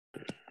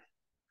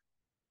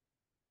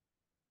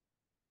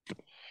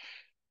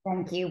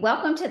Thank you.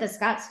 Welcome to the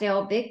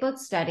Scottsdale Big Book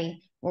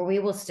Study, where we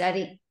will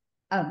study.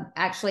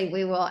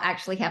 We will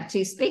actually have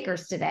two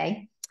speakers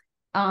today.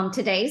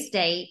 Today's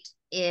date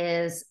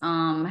is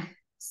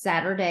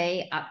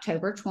Saturday,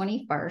 October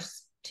 21st,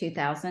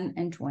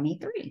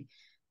 2023.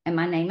 And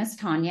my name is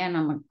Tanya, and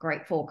I'm a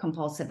grateful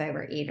compulsive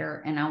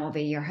overeater, and I will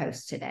be your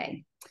host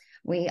today.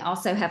 We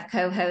also have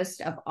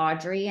co-host of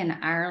Audrey in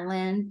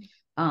Ireland.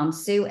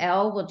 Sue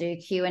L will do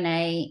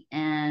Q&A,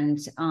 and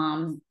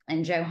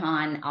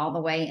Johan all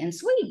the way in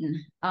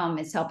Sweden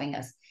is helping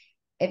us.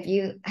 If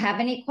you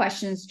have any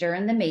questions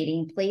during the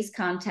meeting, please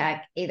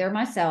contact either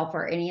myself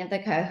or any of the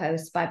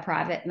co-hosts by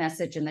private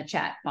message in the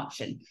chat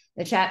function.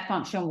 The chat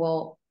function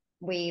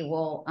we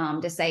will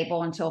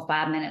disable until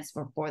 5 minutes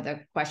before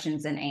the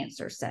questions and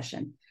answers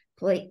session.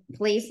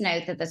 Please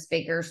note that the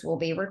speakers will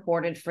be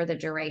recorded for the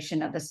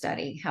duration of the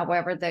study.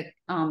 However, the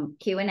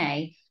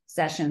Q&A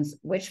sessions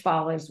which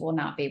follows will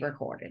not be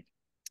recorded.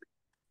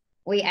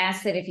 We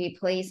ask that if you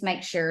please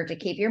make sure to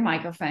keep your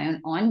microphone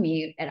on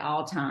mute at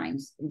all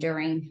times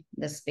during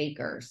the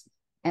speakers.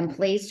 And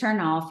please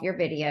turn off your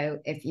video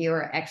if you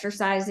are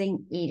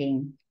exercising,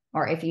 eating,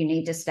 or if you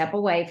need to step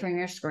away from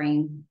your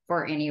screen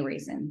for any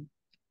reason.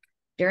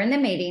 During the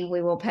meeting,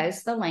 we will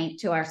post the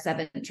link to our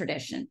seventh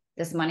tradition.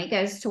 This money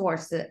goes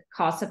towards the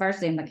cost of our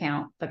Zoom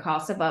account, the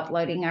cost of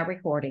uploading our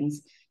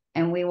recordings,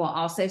 and we will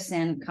also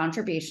send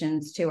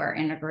contributions to our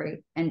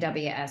intergroup and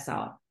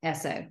WSO.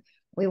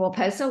 We will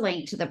post a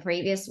link to the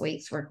previous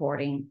week's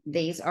recording.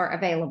 These are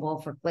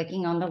available for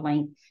clicking on the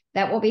link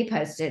that will be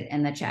posted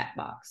in the chat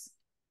box.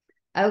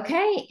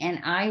 Okay, and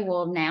I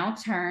will now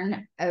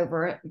turn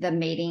over the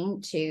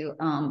meeting to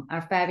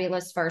our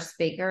fabulous first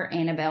speaker,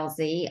 Annabelle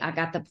Z. I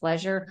got the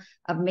pleasure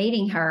of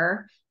meeting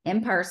her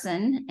in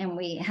person, and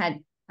we had,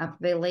 I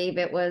believe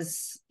it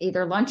was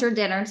either lunch or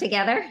dinner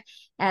together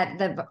at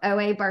the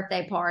OA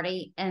birthday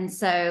party. And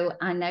so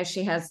I know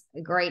she has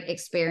a great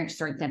experience,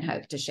 strength, and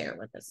hope to share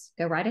with us.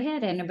 Go right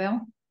ahead,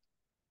 Annabelle.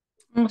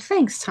 Well,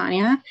 thanks,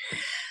 Tanya.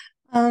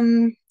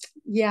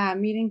 Yeah,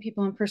 meeting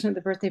people in person at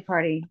the birthday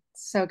party.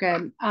 So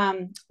good.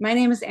 My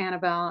name is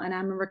Annabelle, and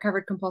I'm a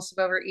recovered compulsive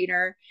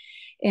overeater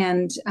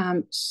and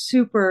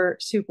super,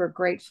 super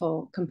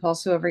grateful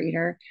compulsive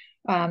overeater.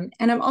 And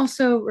I'm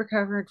also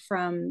recovered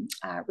from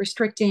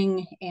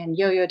restricting and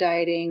yo-yo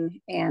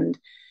dieting and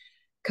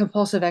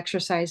compulsive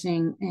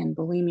exercising and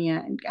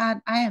bulimia. And God,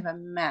 I have a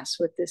mess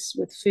with this,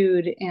 with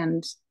food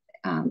and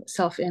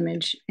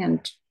self-image,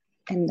 and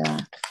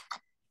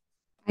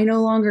I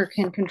no longer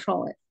can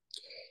control it.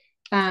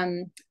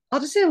 I'll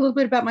just say a little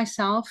bit about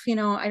myself. You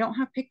know, I don't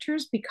have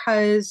pictures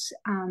because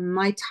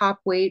my top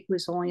weight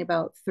was only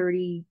about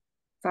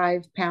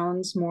 35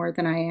 pounds more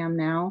than I am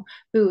now.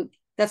 Ooh,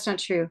 that's not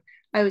true.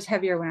 I was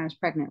heavier when I was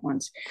pregnant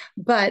once,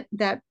 but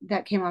that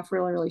came off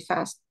really, really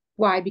fast.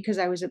 Why? Because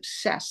I was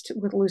obsessed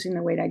with losing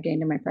the weight I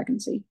gained in my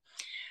pregnancy.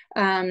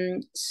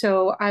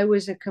 So I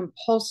was a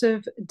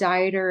compulsive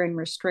dieter and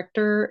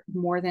restrictor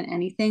more than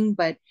anything,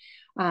 but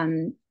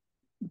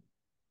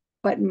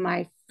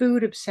my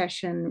food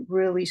obsession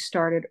really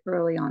started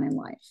early on in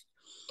life.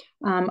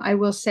 I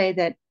will say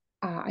that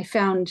I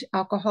found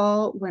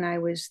alcohol when I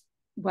was,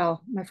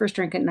 well, my first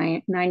drink at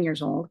 9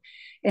 years old.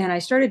 And I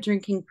started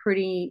drinking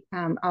pretty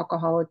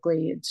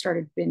alcoholically. It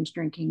started binge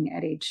drinking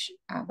at age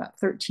about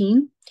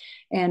 13.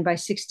 And by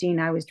 16,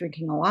 I was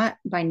drinking a lot.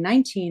 By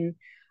 19,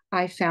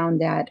 I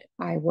found that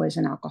I was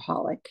an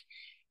alcoholic.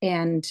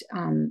 And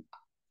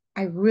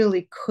I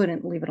really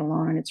couldn't leave it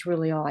alone. And it's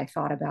really all I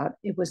thought about.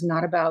 It was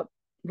not about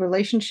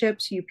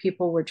relationships. You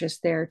people were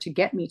just there to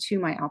get me to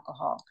my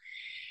alcohol.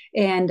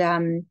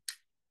 And,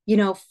 you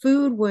know,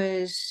 food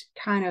was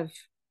kind of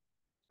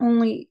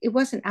only, it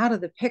wasn't out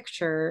of the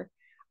picture.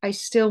 I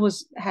still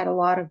had a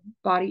lot of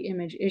body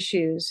image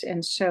issues.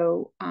 And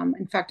so,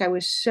 in fact, I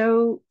was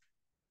so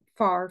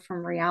far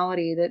from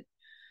reality that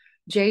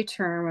J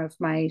term of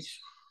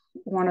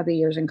one of the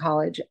years in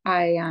college,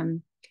 I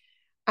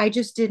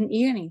just didn't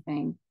eat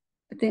anything,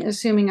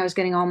 assuming I was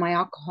getting all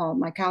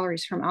my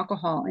calories from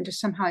alcohol. And just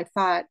somehow I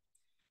thought,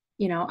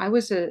 you know, I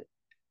was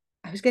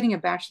getting a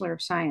Bachelor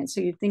of Science.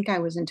 So you'd think I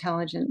was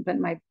intelligent, but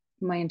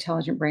my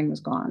intelligent brain was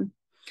gone.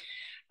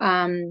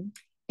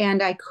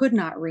 And I could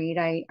not read.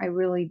 I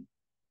really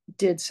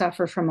did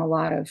suffer from a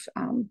lot of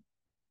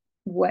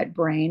wet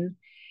brain,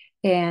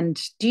 and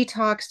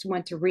detoxed,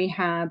 went to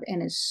rehab.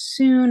 And as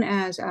soon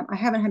as I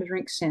haven't had a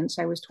drink since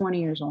I was 20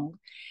 years old.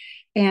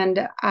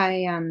 And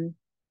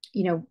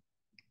you know,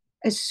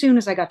 as soon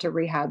as I got to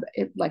rehab,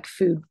 like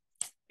food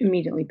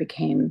immediately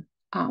became,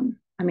 I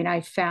mean,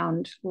 I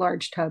found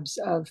large tubs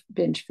of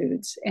binge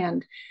foods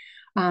and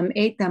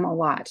ate them a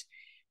lot.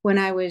 When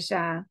I was, you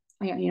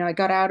know, I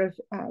got out of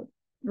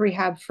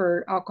rehab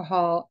for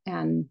alcohol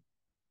and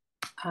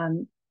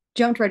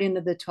jumped right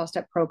into the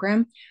 12-step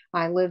program.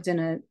 I lived in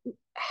a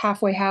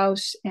halfway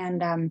house,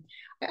 and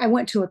I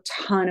went to a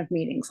ton of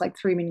meetings, like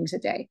 3 meetings a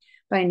day,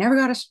 but I never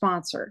got a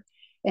sponsor.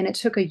 And it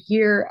took a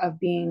year of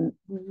being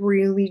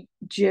really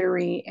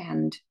jittery.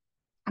 And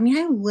I mean,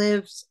 I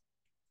lived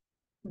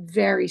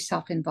very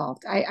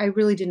self-involved. I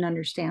really didn't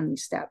understand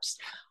these steps.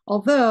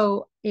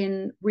 Although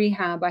in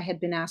rehab, I had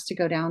been asked to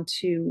go down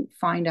to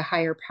find a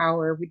higher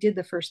power. We did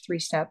the first three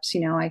steps.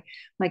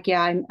 Like,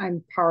 yeah,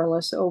 I'm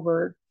powerless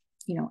over,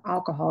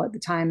 alcohol at the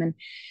time.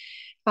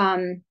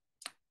 Um,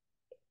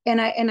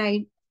 and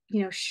I,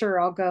 sure,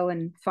 I'll go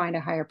and find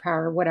a higher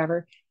power,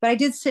 whatever. But I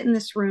did sit in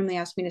this room they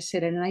asked me to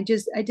sit in, and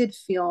I did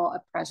feel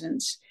a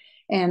presence.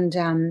 And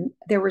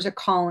there was a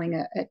calling,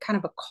 a kind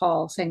of a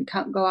call saying,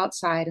 "Come, go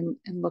outside and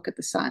look at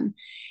the sun."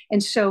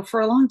 And so for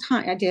a long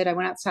time, I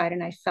went outside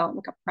and I felt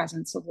like a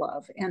presence of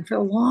love. And for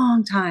a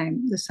long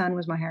time, the sun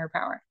was my higher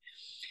power.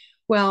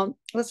 Well,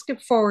 let's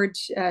skip forward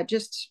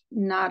just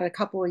not a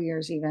couple of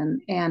years even.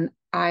 And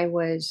I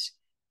was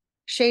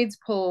shades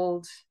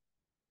pulled,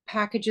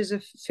 packages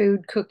of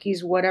food,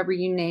 cookies, whatever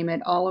you name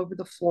it, all over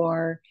the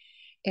floor.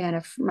 And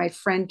if my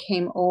friend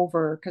came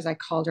over, because I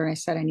called her and I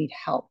said, I need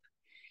help.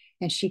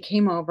 And she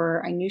came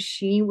over. I knew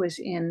she was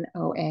in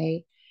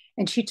OA,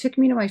 and she took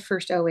me to my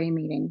first OA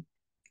meeting.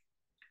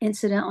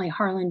 Incidentally,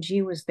 Harlan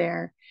G was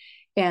there.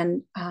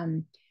 And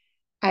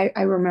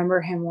I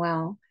remember him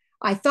well.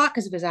 I thought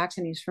because of his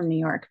accent, he's from New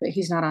York, but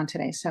he's not on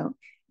today. So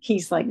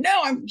he's like,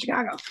 no, I'm from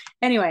Chicago.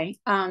 Anyway,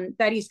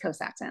 that East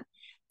Coast accent.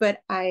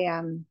 But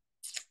I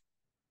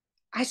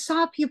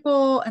saw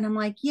people and I'm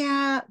like,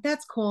 yeah,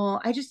 that's cool.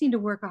 I just need to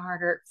work a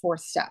harder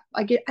fourth step.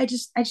 I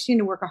just need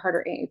to work a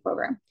harder AA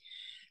program.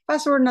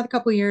 Fast forward another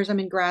couple of years, I'm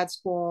in grad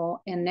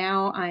school and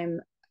now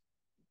I'm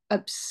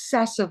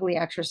obsessively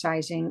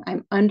exercising.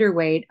 I'm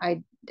underweight.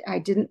 I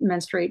didn't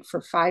menstruate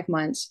for 5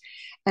 months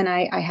and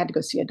I had to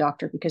go see a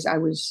doctor because I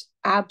was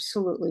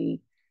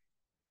absolutely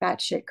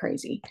batshit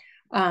crazy.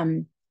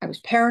 I was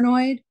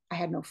paranoid. I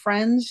had no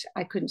friends.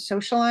 I couldn't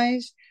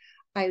socialize.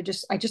 I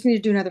just need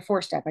to do another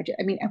four step.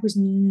 I mean, I was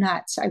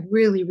nuts. I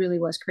really, really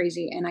was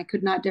crazy. And I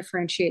could not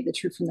differentiate the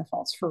true from the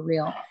false for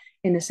real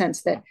in the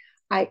sense that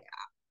I,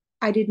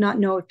 I did not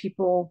know if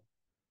people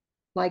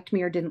liked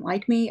me or didn't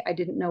like me. I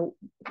didn't know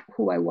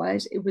who I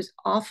was. It was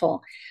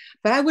awful,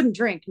 but I wouldn't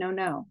drink. No,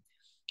 no.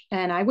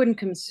 And I wouldn't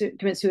commit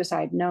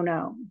suicide. No,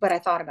 no. But I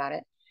thought about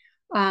it.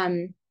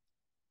 Um,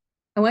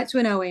 I went to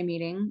an OA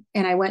meeting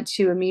and I went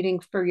to a meeting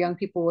for young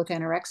people with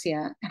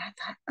anorexia. And I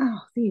thought, oh,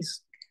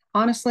 these,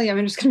 honestly,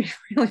 I'm just going to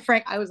be really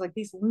frank. I was like,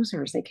 these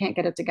losers, they can't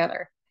get it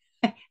together.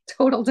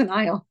 Total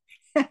denial.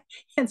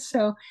 And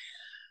so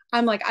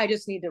I'm like, I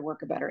just need to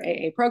work a better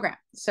AA program.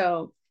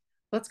 So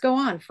let's go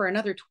on for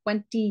another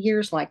 20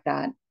 years like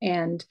that.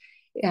 And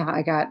yeah,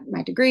 I got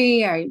my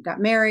degree, I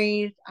got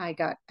married,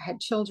 had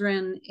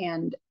children,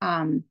 and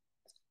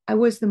I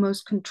was the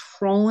most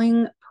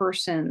controlling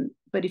person.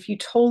 But if you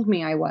told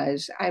me I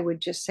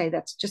would just say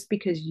that's just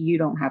because you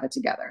don't have it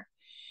together.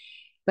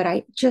 But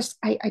I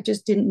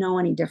just didn't know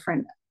any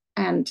different.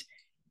 And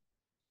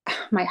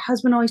my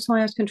husband always told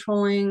me I was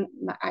controlling.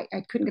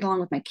 I couldn't get along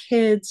with my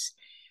kids.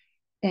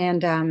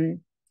 And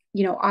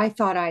I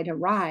thought I'd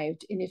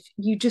arrived. And if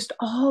you just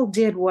all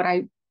did what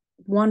I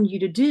wanted you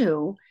to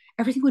do,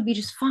 everything would be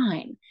just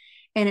fine.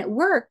 And at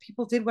work,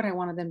 people did what I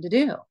wanted them to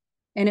do.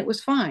 And it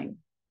was fine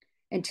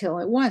until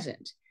it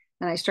wasn't.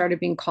 And I started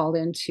being called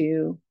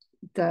into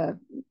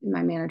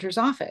my manager's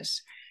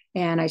office.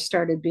 And I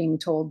started being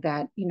told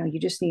that, you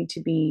just need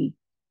to be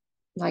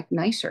like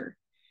nicer.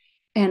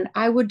 And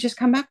I would just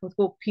come back with,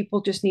 well,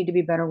 people just need to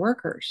be better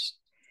workers.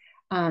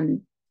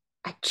 Um,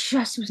 I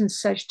just was in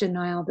such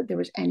denial that there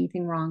was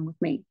anything wrong with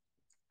me.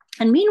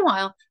 And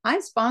meanwhile,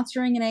 I'm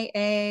sponsoring an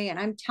AA and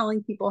I'm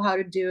telling people how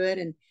to do it.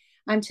 And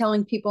I'm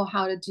telling people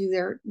how to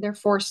do their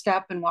four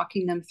step and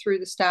walking them through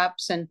the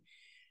steps. And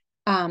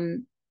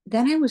um,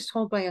 then I was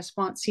told by a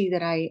sponsee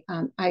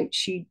that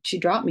she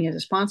dropped me as a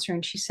sponsor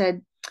and she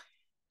said,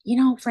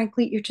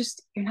 frankly,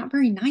 you're not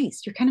very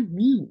nice. You're kind of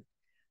mean.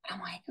 And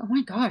I'm like, oh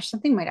my gosh,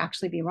 something might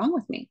actually be wrong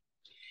with me.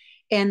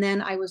 And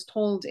then I was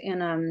told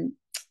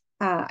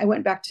I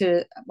went back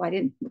to, well, I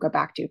didn't go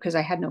back to because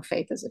I had no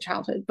faith as a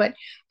childhood, but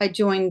I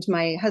joined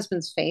my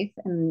husband's faith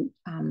and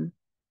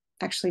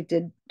actually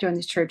did join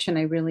this church and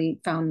I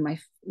really found my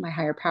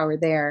higher power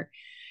there.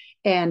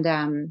 And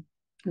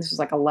this was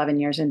like 11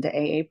 years into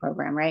AA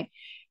program, right?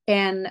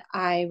 And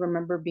I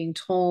remember being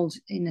told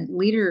in a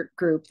leader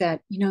group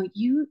that,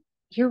 you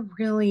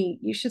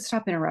should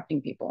stop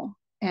interrupting people.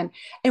 And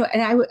anyway,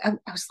 and I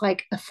was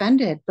like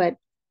offended, but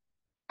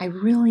I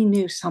really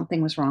knew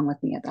something was wrong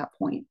with me at that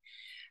point.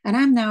 And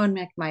I'm now in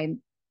like my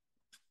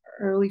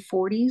early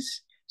 40s.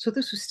 So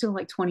this was still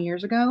like 20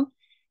 years ago.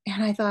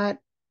 And I thought,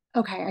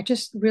 okay, I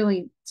just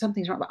really,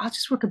 something's wrong. I'll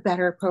just work a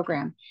better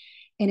program.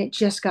 And it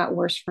just got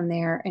worse from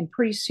there. And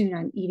pretty soon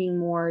I'm eating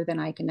more than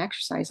I can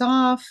exercise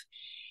off.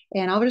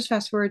 And I'll just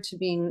fast forward to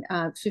being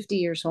 50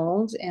 years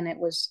old. And it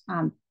was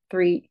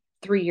three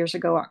years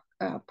ago,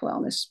 well,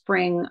 in the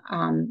spring,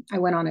 I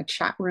went on a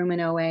chat room in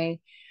OA.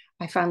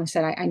 I finally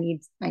said, I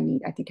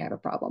think I have a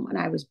problem. And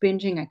I was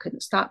binging. I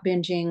couldn't stop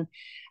binging.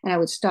 And I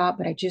would stop,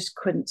 but I just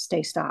couldn't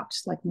stay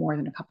stopped like more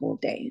than a couple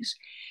of days.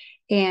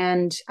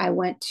 And I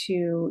went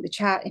to the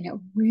chat and it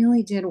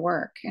really did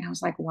work. And I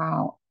was like,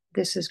 wow,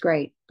 this is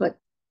great. But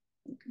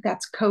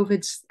that's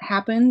COVID's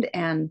happened.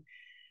 And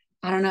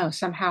I don't know,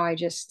 somehow I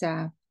just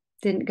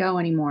didn't go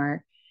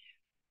anymore.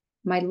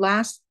 My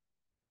last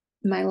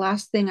my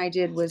last thing I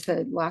did was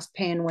the last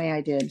pay and weigh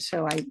I did.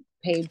 So I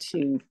paid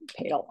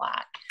a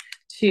lot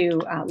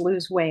to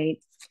lose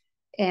weight.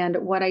 And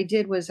what I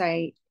did was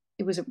it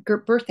was a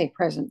birthday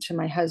present to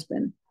my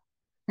husband.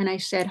 And I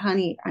said,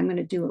 honey, I'm going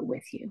to do it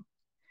with you.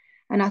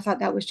 And I thought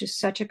that was just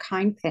such a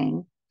kind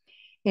thing.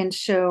 And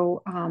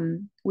so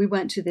we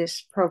went to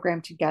this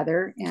program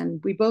together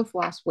and we both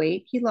lost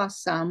weight. He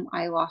lost some,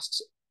 I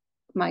lost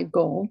my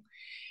goal.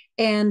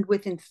 And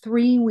within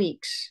 3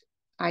 weeks,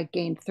 I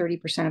gained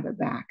 30% of it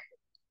back.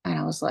 And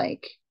I was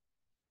like,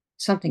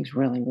 something's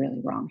really,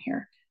 really wrong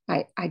here.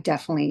 I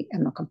definitely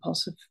am a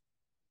compulsive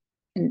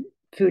and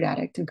food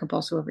addict and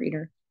compulsive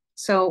overeater.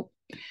 So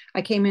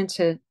I came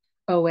into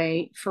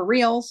OA for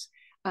reals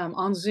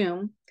on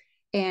Zoom,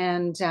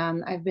 and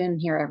I've been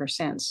here ever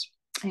since.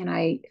 And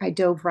I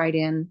dove right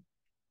in.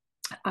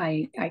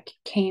 I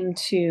came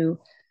to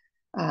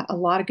a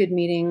lot of good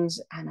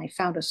meetings, and I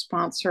found a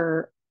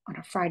sponsor on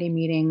a Friday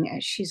meeting.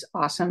 She's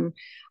awesome.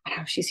 I don't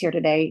know if she's here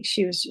today.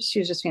 She was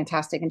just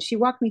fantastic, and she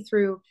walked me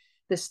through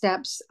the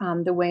steps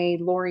the way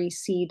Lori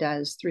C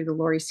does through the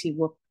Lori C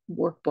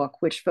workbook,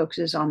 which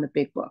focuses on the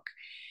big book.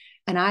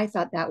 And I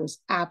thought that was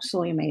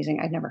absolutely amazing.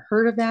 I'd never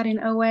heard of that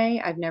in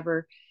OA. I've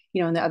never,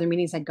 in the other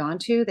meetings I'd gone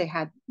to, they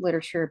had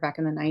literature back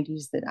in the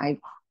 90s that I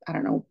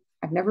don't know,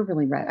 I've never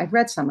really read. I've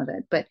read some of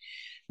it, but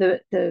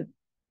the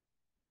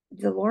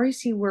Lori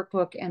C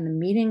workbook and the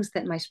meetings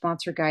that my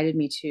sponsor guided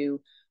me to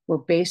were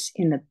based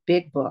in the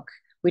big book,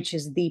 which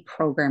is the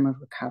program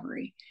of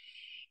recovery.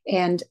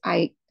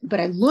 But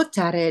I looked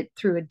at it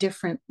through a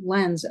different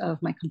lens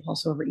of my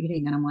compulsive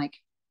overeating. And I'm like,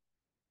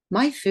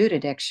 my food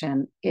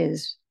addiction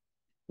is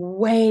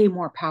way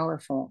more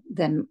powerful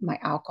than my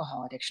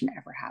alcohol addiction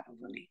ever had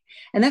over me.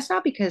 And that's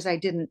not because I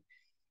didn't,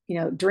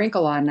 drink a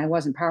lot and I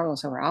wasn't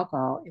powerless over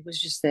alcohol. It was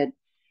just that,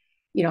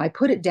 I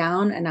put it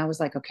down and I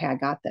was like, okay, I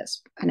got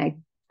this. And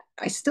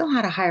I still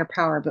had a higher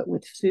power, but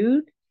with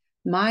food,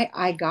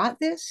 I got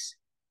this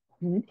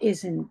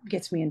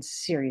gets me in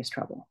serious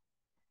trouble.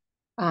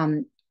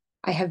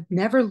 I have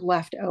never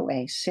left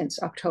OA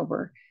since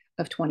October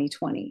of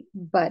 2020,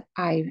 but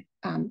I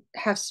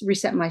have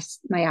reset my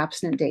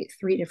abstinent date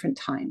 3 different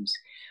times.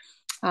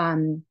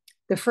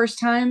 The first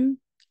time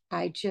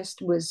I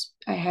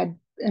had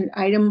an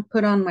item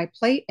put on my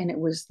plate, and it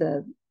was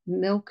the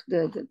milk,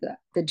 the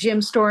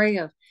Jim story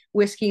of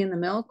whiskey in the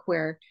milk,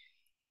 where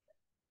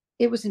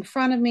it was in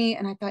front of me,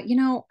 and I thought,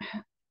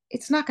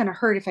 it's not going to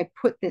hurt if I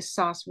put this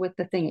sauce with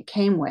the thing it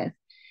came with.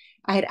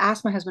 I had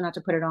asked my husband not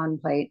to put it on the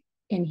plate,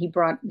 and he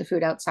brought the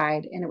food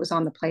outside, and it was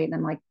on the plate, and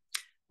I'm like,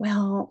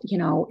 well,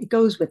 it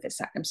goes with this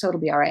item, so it'll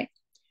be all right.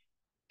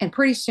 And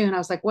pretty soon I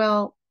was like,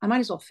 well, I might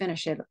as well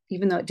finish it,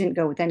 even though it didn't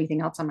go with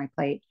anything else on my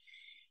plate.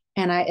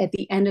 And at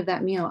the end of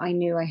that meal, I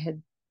knew I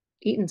had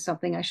eaten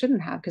something I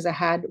shouldn't have, because I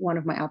had one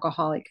of my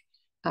alcoholic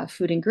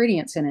food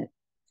ingredients in it.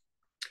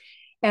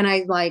 And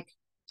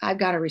I've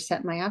got to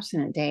reset my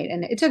abstinent date.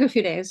 And it took a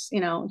few days,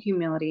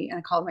 humility. And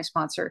I called my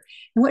sponsor.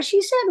 And what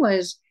she said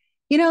was,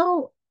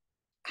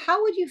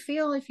 how would you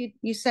feel if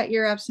you set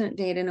your abstinent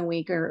date in a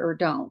week or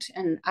don't?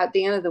 And at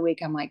the end of the week,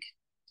 I'm like,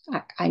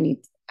 I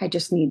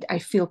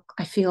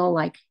feel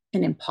like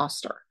an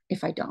imposter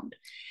if I don't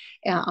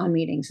on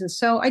meetings. And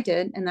so I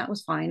did, and that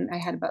was fine. I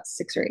had about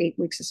 6 or 8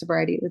 weeks of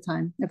sobriety at the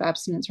time, of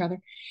abstinence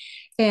rather.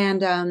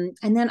 And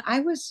then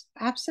I was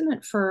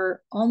abstinent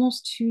for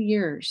almost 2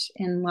 years.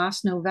 And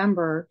last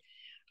November,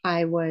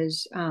 I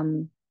was,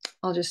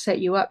 I'll just set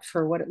you up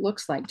for what it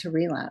looks like to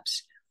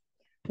relapse.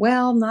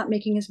 Well, not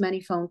making as many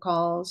phone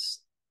calls,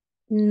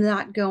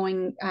 not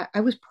going.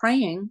 I was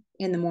praying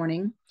in the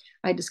morning.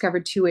 I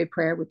discovered two-way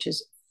prayer, which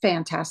is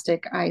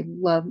fantastic. I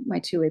love my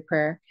two-way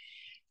prayer.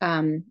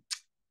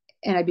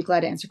 And I'd be glad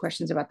to answer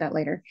questions about that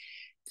later.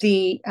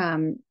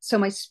 So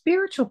my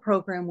spiritual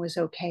program was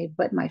okay,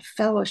 but my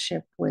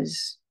fellowship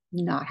was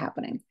not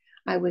happening.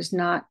 I was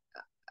not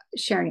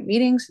sharing at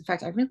meetings. In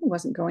fact, I really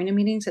wasn't going to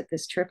meetings at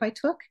this trip I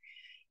took.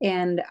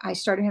 And I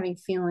started having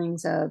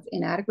feelings of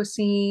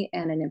inadequacy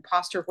and an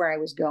imposter where I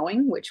was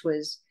going, which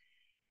was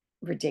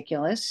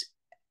ridiculous.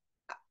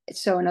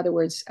 So in other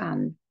words,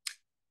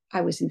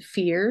 I was in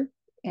fear,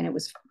 and it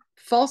was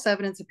false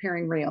evidence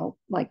appearing real.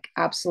 Like,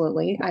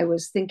 absolutely. I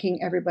was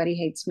thinking everybody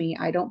hates me.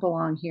 I don't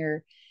belong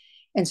here.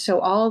 And so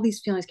all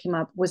these feelings came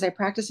up. Was I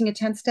practicing a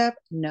 10 step?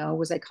 No.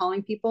 Was I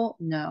calling people?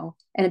 No.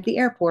 And at the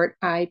airport,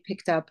 I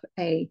picked up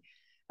a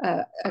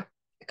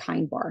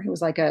Kind bar. It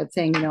was like a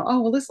thing,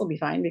 oh, well, this will be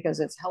fine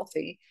because it's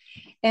healthy.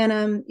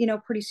 And,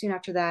 pretty soon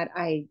after that,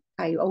 I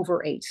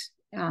overate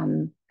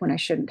when I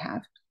shouldn't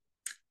have.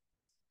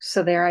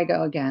 So there I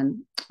go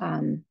again.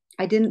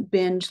 I didn't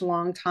binge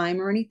long time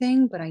or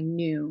anything, but I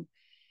knew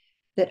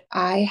that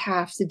I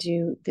have to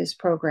do this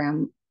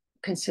program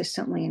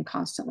consistently and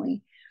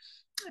constantly.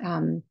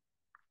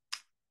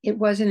 It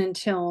wasn't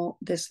until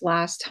this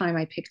last time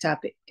I picked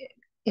up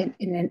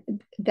and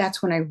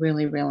that's when I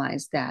really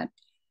realized that,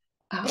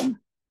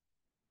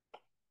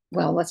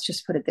 well, let's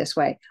just put it this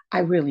way. I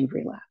really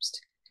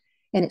relapsed.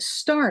 And it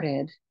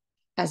started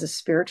as a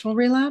spiritual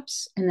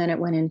relapse, and then it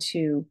went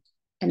into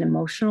an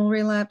emotional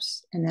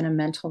relapse, and then a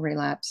mental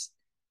relapse,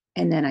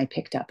 and then I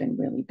picked up and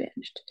really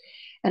binged.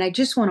 And I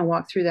just want to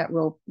walk through that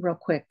real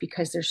quick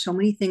because there's so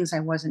many things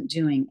I wasn't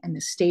doing, and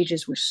the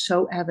stages were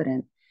so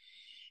evident.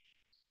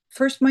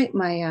 First,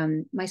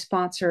 my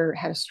sponsor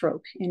had a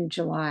stroke in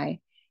July,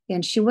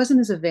 and she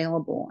wasn't as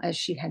available as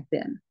she had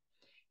been.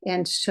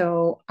 And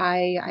so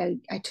I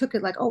took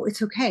it like, oh,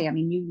 it's okay. I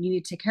mean, you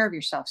need to take care of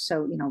yourself.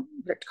 So,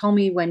 call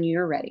me when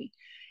you're ready.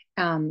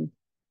 Um,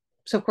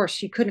 so of course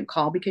she couldn't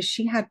call because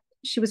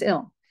she was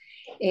ill.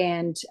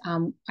 And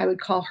I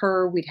would call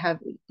her, we'd have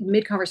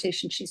mid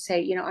conversation. She'd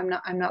say, I'm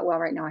not well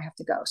right now. I have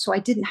to go. So I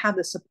didn't have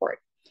the support.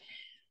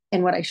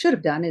 And what I should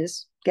have done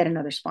is get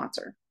another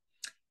sponsor,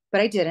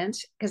 but I didn't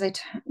because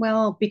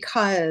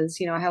because,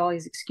 I have all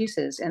these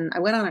excuses, and I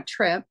went on a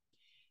trip.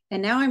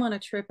 And now I'm on a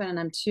trip, and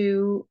I'm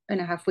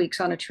 2.5 weeks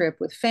on a trip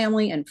with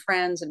family and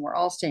friends, and we're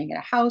all staying at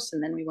a house.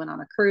 And then we went on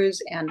a cruise,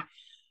 and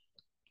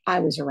I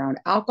was around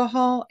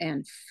alcohol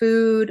and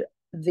food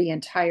the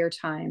entire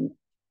time.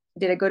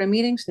 Did I go to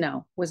meetings?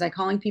 No. Was I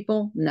calling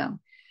people? No.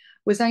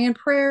 Was I in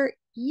prayer?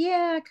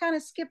 Yeah, I kind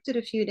of skipped it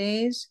a few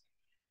days.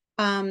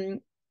 Um,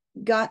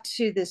 got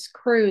to this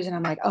cruise, and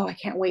I'm like, oh, I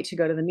can't wait to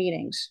go to the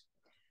meetings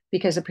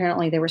because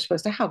apparently they were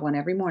supposed to have one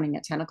every morning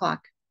at 10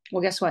 o'clock.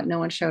 Well, guess what? No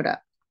one showed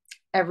up.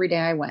 Every day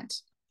I went,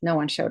 no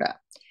one showed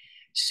up.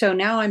 So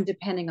now I'm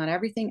depending on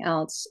everything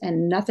else,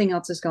 and nothing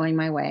else is going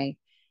my way,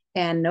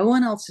 and no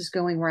one else is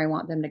going where I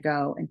want them to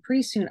go. And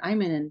pretty soon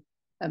I'm in an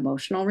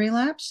emotional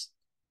relapse.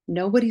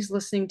 Nobody's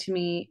listening to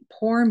me.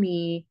 Poor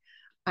me.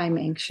 I'm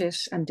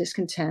anxious. I'm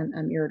discontent.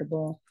 I'm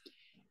irritable.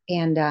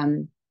 And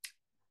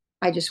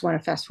I just want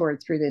to fast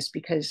forward through this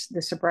because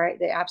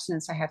the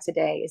abstinence I have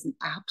today is an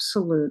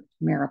absolute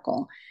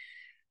miracle.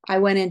 I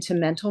went into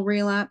mental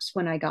relapse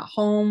when I got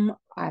home.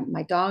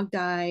 My dog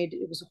died.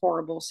 It was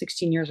horrible.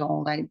 16 years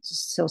old. I'm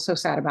still so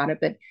sad about it,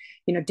 but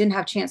didn't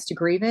have a chance to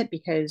grieve it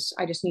because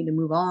I just need to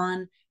move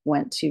on.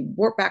 Went to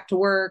work, back to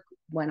work.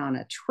 Went on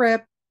a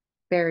trip.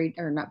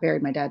 Not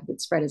buried my dad, but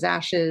spread his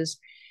ashes.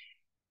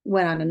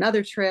 Went on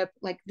another trip.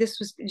 Like this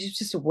was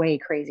just way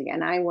crazy,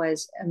 and I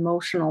was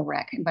emotional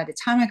wreck. And by the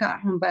time I got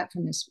home back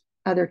from this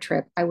other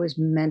trip, I was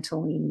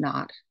mentally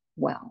not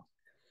well.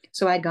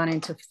 So I'd gone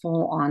into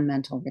full on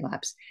mental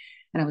relapse.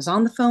 And I was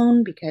on the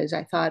phone because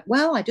I thought,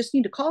 well, I just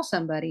need to call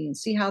somebody and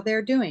see how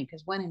they're doing.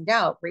 Because when in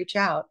doubt, reach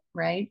out,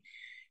 right?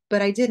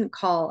 But I didn't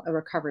call a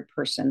recovered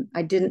person.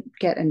 I didn't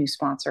get a new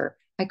sponsor.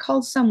 I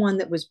called someone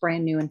that was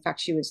brand new. In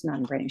fact, she was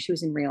not brand new. She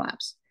was in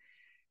relapse.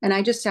 And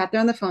I just sat there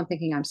on the phone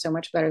thinking, I'm so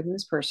much better than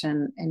this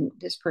person. And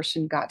this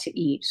person got to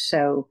eat.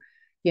 So,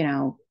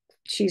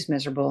 she's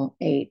miserable,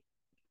 ate.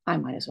 I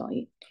might as well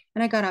eat.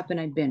 And I got up and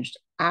I binged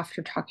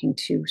after talking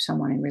to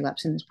someone in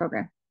relapse in this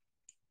program.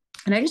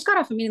 And I just got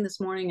off a meeting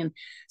this morning, and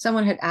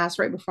someone had asked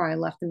right before I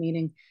left the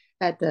meeting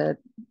at the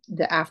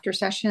after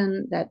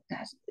session that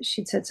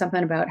she'd said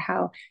something about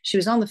how she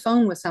was on the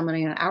phone with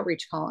somebody on an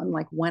outreach call and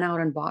like went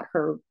out and bought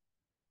her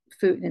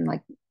food and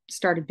like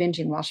started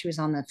binging while she was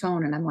on the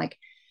phone. And I'm like,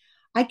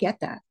 I get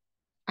that.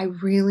 I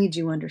really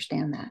do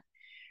understand that.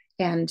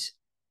 And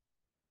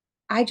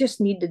I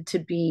just needed to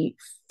be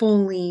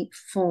fully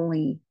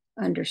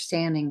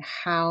understanding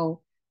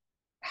how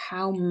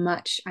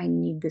much I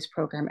need this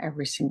program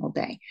every single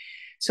day.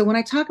 So when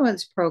I talk about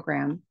this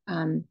program,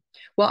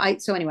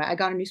 I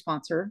got a new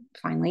sponsor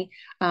finally,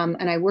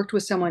 and I worked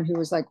with someone who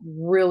was like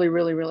really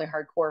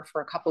hardcore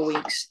for a couple of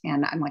weeks,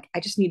 and I'm like, I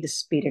just need to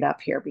speed it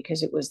up here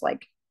because it was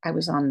like I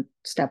was on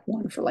step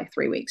 1 for like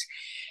 3 weeks,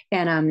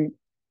 and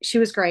she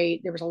was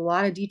great. There was a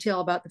lot of detail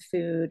about the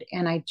food,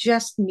 and I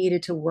just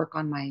needed to work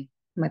on my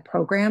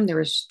program. There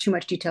was too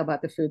much detail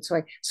about the food, so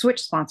I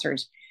switched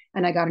sponsors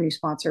and I got a new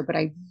sponsor, but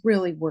I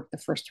really worked the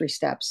first 3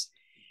 steps.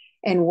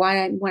 And what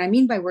I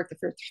mean by work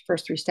the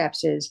first 3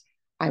 steps is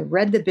I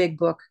read the big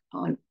book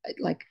on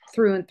like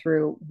through and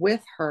through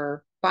with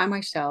her by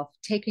myself,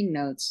 taking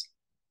notes,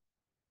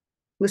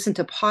 listened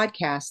to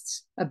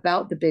podcasts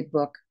about the big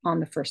book on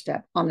the first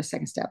step, on the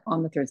second step,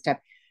 on the third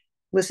step,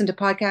 listened to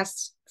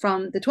podcasts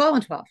from the 12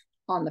 and 12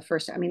 on the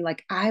first. I mean,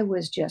 like I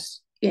was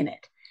just in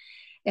it.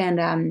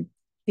 And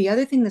the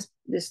other thing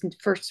this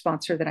first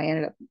sponsor that I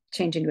ended up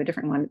changing to a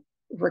different one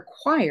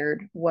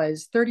required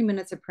was 30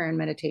 minutes of prayer and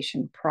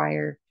meditation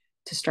prior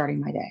to starting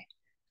my day.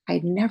 I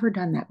had never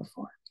done that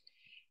before.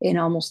 In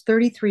almost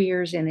 33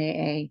 years in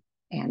AA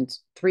and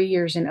 3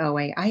 years in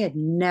OA, I had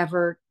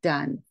never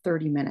done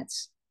 30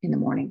 minutes in the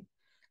morning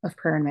of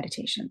prayer and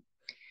meditation.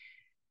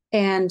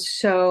 And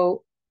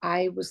so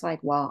I was like,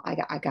 well, I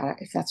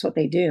got if that's what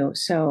they do.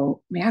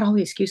 So I had all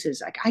the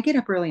excuses. Like I get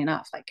up early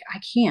enough. Like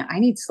I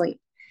need sleep.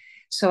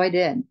 So I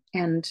did.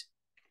 And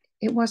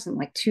it wasn't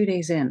like 2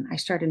 days in, I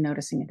started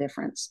noticing a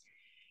difference.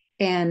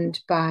 And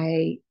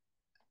by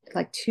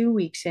like 2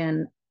 weeks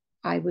in,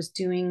 I was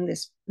doing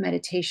this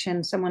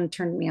meditation. Someone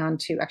turned me on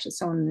to, actually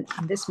someone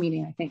in this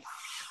meeting, I think,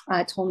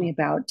 told me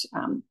about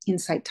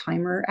Insight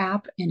Timer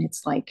app. And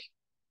it's like,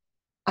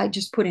 I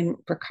just put in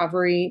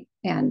recovery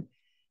and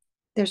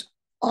there's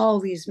all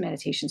these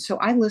meditations. So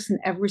I listen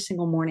every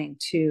single morning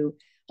to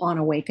On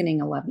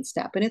Awakening 11th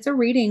Step. And it's a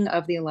reading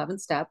of the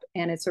 11th step,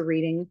 and it's a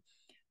reading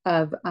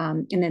of,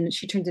 and then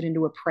she turns it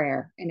into a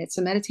prayer, and it's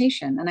a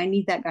meditation. And I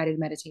need that guided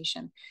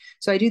meditation.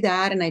 So I do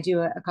that, and I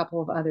do a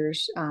couple of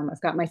others. I've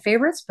got my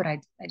favorites, but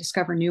I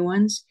discover new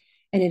ones,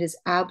 and it has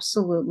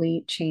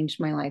absolutely changed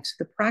my life. So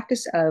the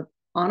practice of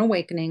On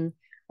Awakening,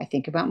 I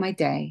think about my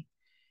day.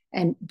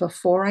 And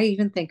before I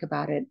even think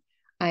about it,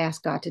 I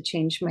ask God to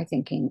change my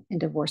thinking and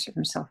divorce it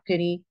from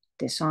self-pity,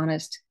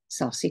 dishonest,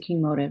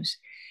 self-seeking motives.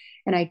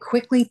 And I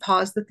quickly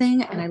pause the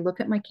thing, and I look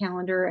at my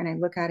calendar, and I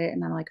look at it,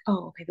 and I'm like,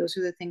 oh, okay, those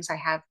are the things I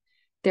have.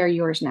 They're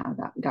yours now,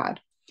 God.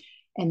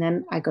 And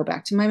then I go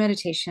back to my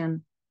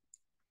meditation,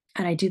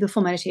 and I do the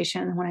full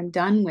meditation. And when I'm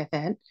done with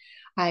it,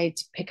 I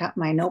pick up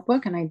my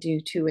notebook and I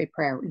do two-way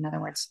prayer. In other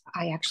words,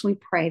 I actually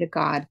pray to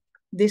God,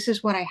 this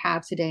is what I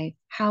have today.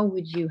 How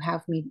would you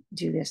have me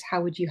do this?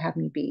 How would you have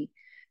me be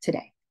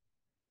today?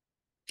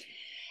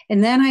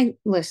 And then I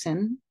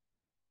listen,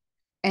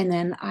 and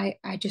then I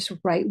just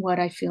write what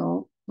I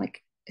feel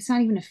like. It's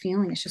not even a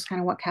feeling. It's just kind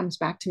of what comes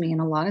back to me.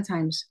 And a lot of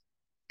times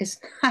it's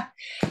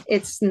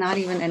not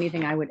even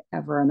anything I would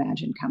ever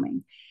imagine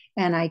coming.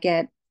 And I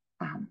get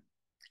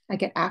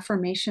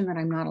affirmation that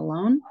I'm not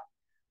alone.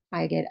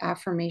 I get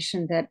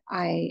affirmation that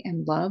I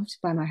am loved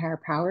by my higher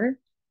power.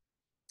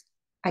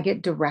 I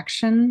get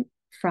direction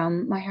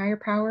from my higher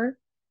power.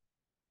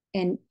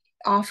 And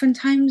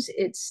oftentimes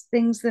it's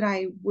things that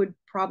I would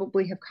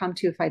probably have come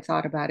to if I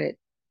thought about it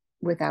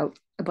without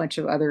a bunch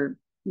of other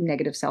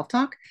negative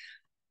self-talk.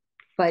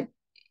 But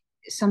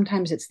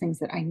sometimes it's things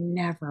that I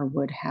never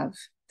would have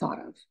thought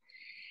of.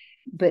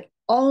 But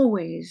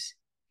always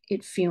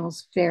it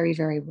feels very,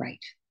 very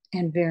right,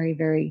 and very,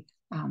 very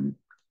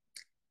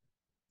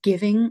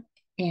giving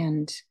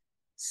and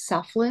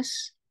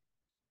selfless.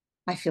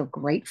 I feel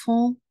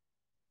grateful.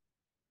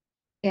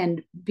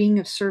 And being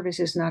of service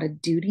is not a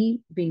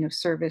duty. Being of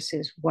service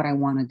is what I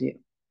want to do.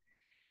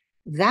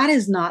 That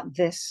is not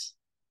this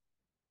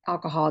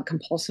alcoholic,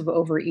 compulsive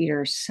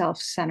overeater,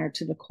 self-centered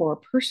to the core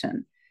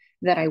person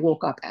that I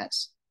woke up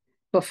as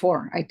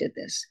before I did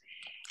this.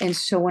 And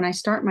so when I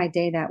start my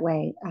day that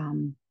way,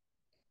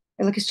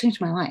 like, it's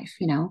changed my life.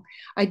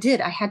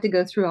 I had to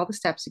go through all the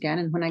steps again.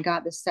 And when I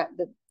got the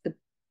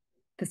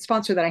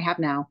sponsor that I have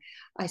now,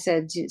 I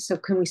said, so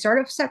can we start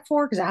at step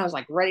 4? Because I was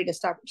like ready to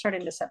start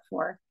into step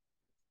 4.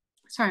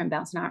 Sorry, I'm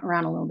bouncing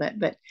around a little bit,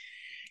 but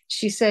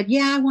she said,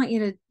 yeah, I want you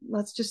to,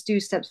 let's just do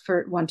steps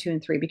for 1, 2,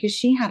 and 3, because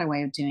she had a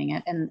way of doing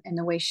it. And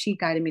the way she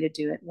guided me to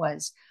do it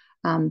was,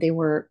 they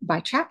were by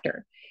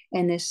chapter.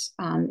 And this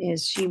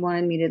is, she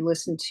wanted me to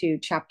listen to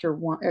chapter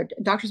 1, or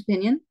Doctor's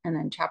Opinion, and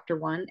then chapter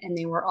 1. And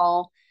they were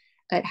all,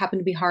 it happened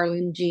to be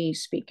Harlan G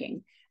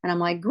speaking. And I'm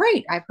like,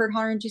 great, I've heard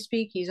Harlan G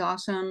speak. He's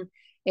awesome.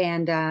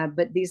 And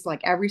but these,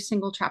 like, every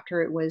single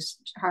chapter, it was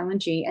Harlan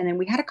G. And then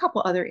we had a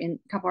couple other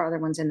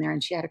ones in there,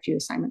 and she had a few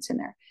assignments in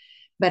there.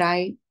 But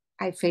I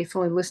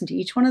faithfully listened to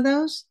each one of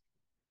those,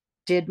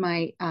 did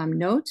my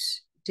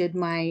notes, did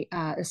my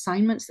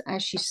assignments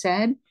as she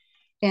said.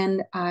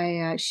 And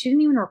she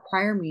didn't even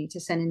require me to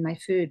send in my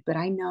food, but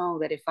I know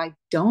that if I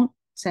don't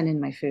send in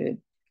my food,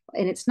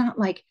 and it's not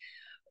like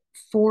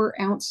 4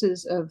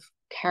 ounces of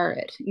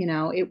carrot,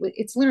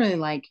 it's literally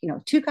like,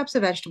 2 cups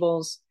of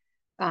vegetables.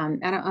 I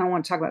don't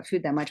want to talk about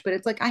food that much, but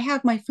it's like, I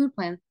have my food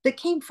plan that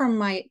came from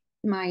my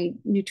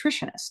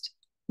nutritionist.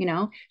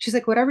 She's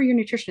like, whatever your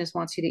nutritionist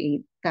wants you to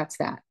eat, that's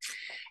that.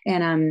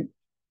 And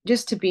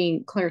just to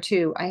be clear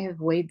too, I have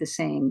weighed the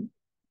same,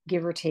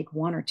 give or take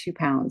 1 or 2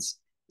 pounds,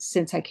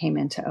 since I came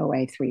into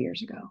OA 3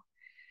 years ago.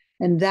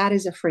 And that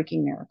is a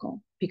freaking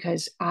miracle,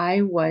 because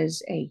I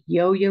was a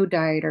yo-yo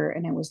dieter,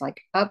 and it was like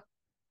up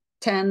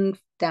 10,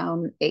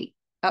 down 8,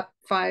 up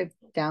 5,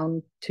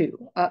 down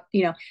 2, up,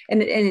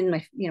 and in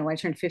my, when I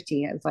turned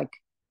 50, I was like,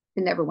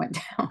 it never went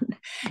down.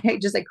 I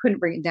couldn't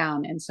bring it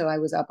down. And so I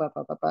was up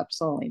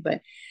slowly.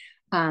 But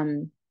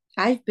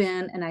I've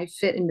been, and I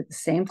fit into the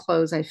same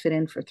clothes I fit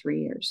in for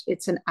 3 years.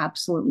 It's an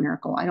absolute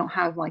miracle. I don't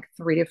have like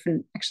 3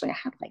 different, actually I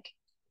had like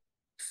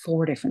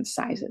 4 different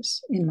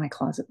sizes in my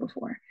closet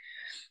before.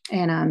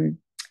 And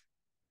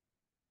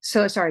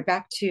so sorry,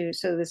 back to,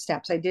 so the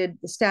steps. I did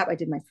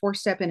my 4th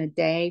step in a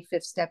day,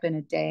 5th step in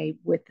a day,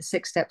 with the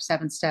 6th step,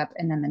 7th step.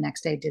 And then the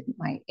next day I did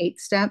my 8th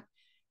step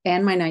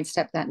and my 9th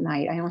step that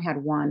night. I only had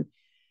 1.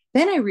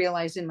 Then I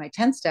realized in my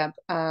 10th step,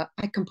 I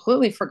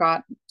completely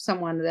forgot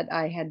someone that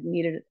I had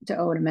needed to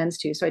owe an amends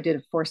to. So I did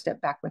a 4th step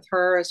back with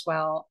her as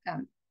well.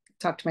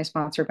 Talked to my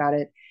sponsor about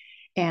it,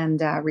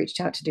 and reached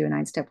out to do a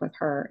 9th step with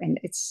her. And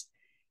it's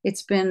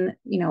been,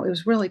 it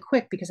was really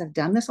quick, because I've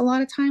done this a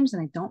lot of times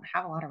and I don't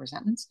have a lot of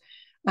resentments.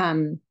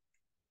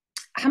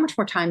 How much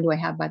more time do I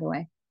have, by the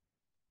way?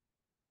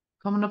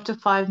 Coming up to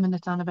 5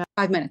 minutes, Annabelle.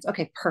 5 minutes.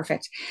 Okay,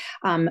 perfect.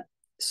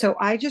 So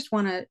I just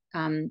want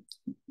to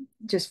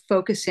just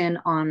focus in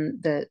on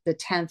the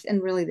 10th,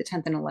 and really the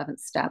 10th and 11th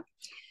step.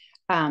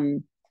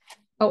 And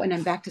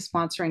I'm back to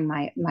sponsoring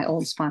my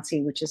old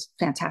sponsee, which is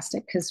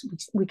fantastic, because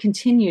we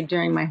continued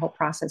during my whole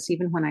process.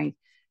 Even when I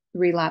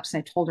relapsed,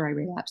 and I told her I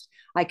relapsed,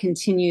 I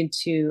continued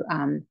to,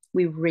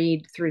 we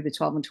read through the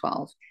 12 and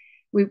 12.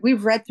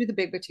 we've read through the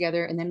big book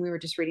together, and then we were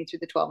just reading through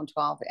the 12 and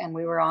 12, and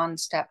we were on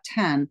step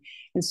 10.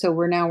 And so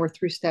we're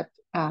through step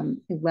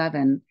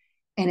 11.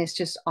 And it's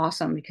just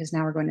awesome because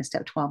now we're going to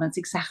step 12. And it's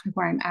exactly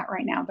where I'm at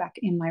right now, back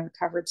in my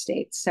recovered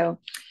state. So,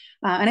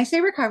 and I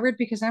say recovered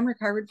because I'm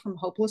recovered from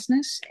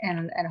hopelessness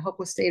and a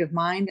hopeless state of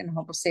mind and a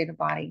hopeless state of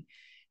body.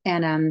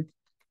 And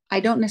I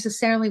don't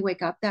necessarily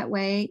wake up that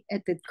way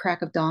at the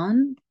crack of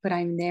dawn, but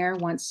I'm there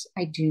once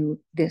I do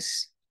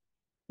this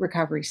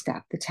recovery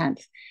step, the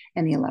 10th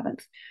and the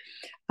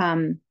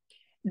 11th.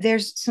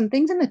 There's some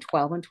things in the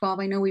 12 and 12.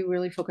 I know we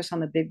really focus on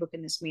the big book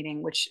in this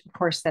meeting, which of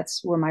course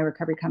that's where my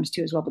recovery comes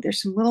to as well. But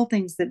there's some little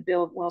things that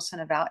Bill Wilson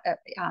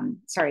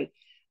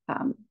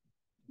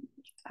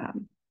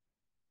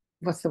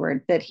what's the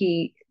word that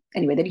he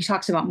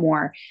talks about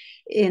more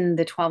in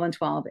the 12 and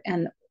 12.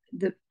 And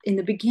in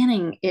the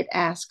beginning, it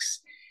asks,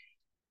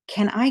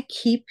 can I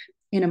keep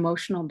an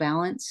emotional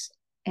balance,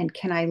 and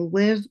can I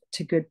live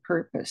to good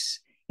purpose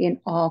in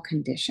all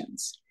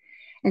conditions?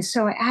 And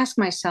so I ask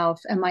myself,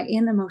 am I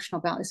in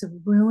emotional balance? It's a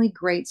really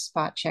great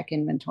spot check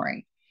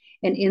inventory.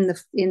 And in the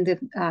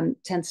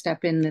 10th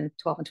step in the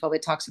 12 and 12,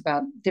 it talks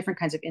about different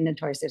kinds of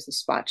inventories. There's the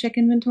spot check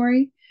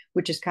inventory,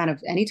 which is kind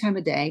of any time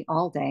of day,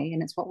 all day.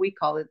 And it's what we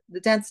call it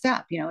the 10th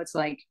step. You know, it's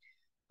like,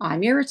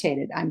 I'm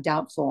irritated, I'm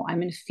doubtful,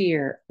 I'm in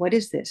fear. What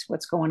is this?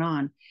 What's going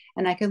on?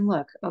 And I can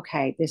look,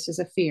 okay, this is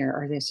a fear,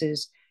 or this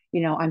is,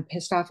 I'm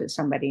pissed off at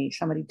somebody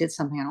did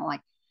something I don't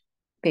like.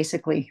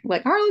 Basically,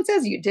 like Harlan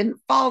says, you didn't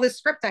follow the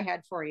script I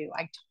had for you.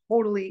 I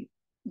totally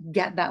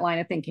get that line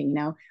of thinking.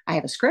 I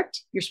have a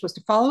script, you're supposed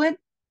to follow it,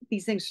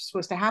 these things are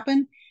supposed to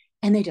happen,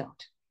 and they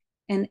don't.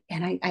 And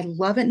I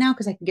love it now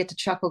because I can get to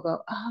chuckle, go,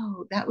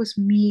 oh, that was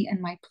me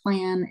and my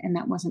plan, and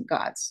that wasn't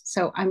God's.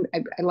 So I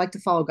like to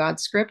follow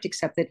God's script,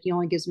 except that he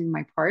only gives me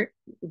my part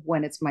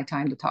when it's my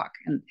time to talk,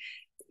 and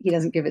he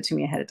doesn't give it to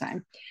me ahead of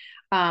time.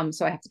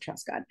 So I have to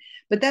trust God.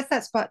 But that's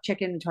that spot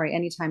check inventory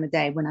any time of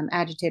day when I'm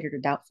agitated or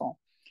doubtful.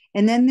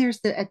 And then there's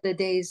at the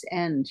day's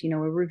end, a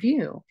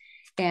review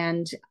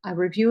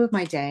of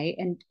my day.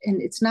 And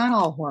it's not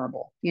all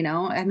horrible.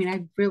 I mean,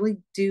 I really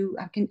do.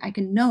 I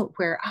can note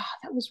where,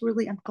 that was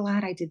really, I'm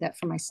glad I did that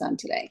for my son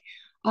today.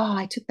 Oh,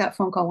 I took that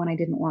phone call when I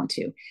didn't want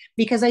to,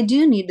 because I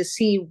do need to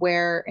see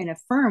where and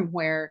affirm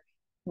where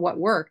what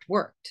worked.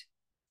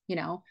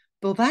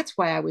 Well, that's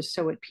why I was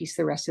so at peace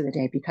the rest of the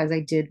day, because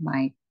I did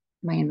my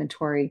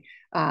inventory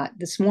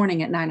this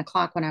morning at 9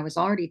 o'clock when I was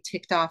already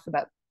ticked off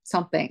about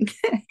something.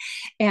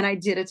 And I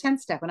did a 10th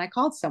step and I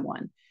called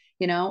someone.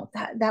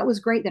 That was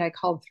great that I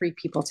called 3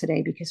 people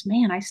today, because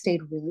man, I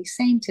stayed really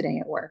sane today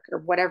at work, or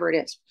whatever it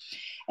is.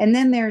 And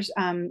then there's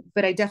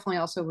but I definitely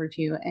also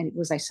review, and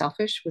was I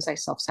selfish? Was I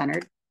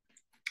self-centered?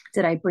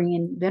 Did I bring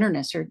in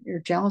bitterness or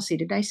jealousy?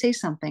 Did I say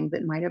something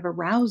that might have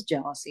aroused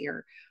jealousy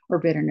or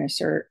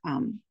bitterness, or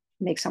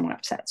make someone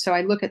upset? So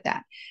I look at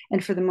that,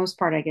 and for the most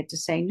part I get to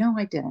say no,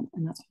 I didn't,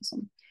 and that's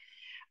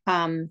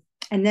awesome.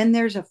 And then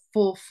there's a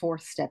full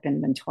 4th step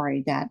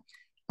inventory that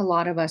a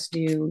lot of us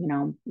do,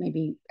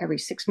 maybe every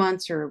 6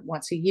 months or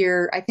once a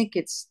year. I think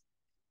it's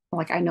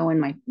like, I know in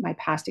my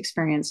past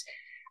experience,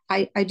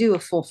 I do a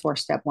full 4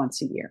 step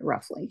once a year,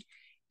 roughly.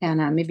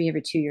 And maybe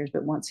every 2 years,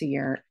 but once a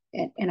year.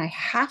 And I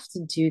have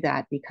to do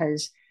that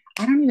because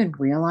I don't even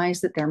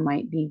realize that there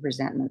might be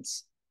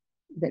resentments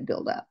that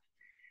build up.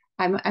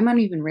 I might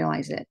even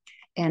realize it.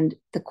 And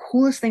the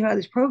coolest thing about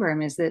this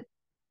program is that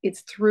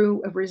it's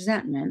through a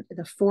resentment,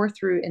 the 4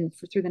 through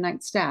the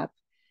 9th step,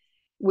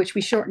 which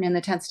we shorten in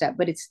the 10th step,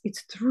 but it's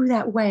through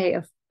that way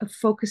of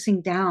focusing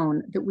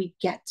down that we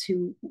get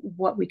to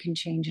what we can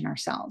change in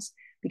ourselves.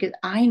 Because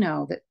I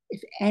know that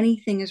if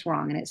anything is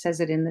wrong, and it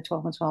says it in the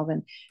 12 and 12,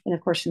 and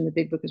of course in the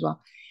big book as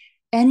well,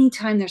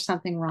 anytime there's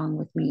something wrong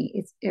with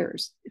me,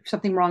 there's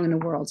something wrong in the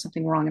world,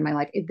 something wrong in my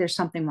life, there's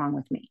something wrong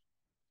with me.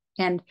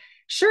 And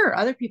sure,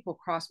 other people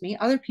cross me,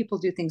 other people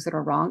do things that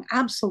are wrong,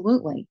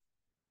 absolutely.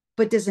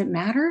 But does it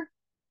matter?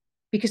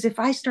 Because if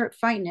I start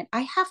fighting it,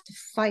 I have to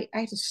fight. I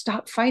have to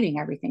stop fighting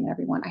everything and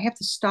everyone. I have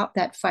to stop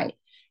that fight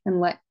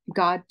and let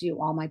God do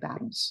all my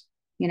battles.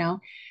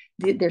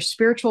 They're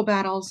spiritual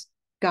battles.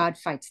 God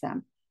fights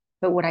them.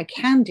 But what I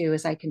can do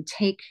is I can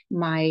take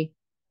my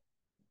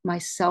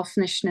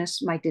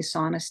selfishness, my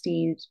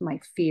dishonesty,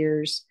 my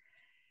fears,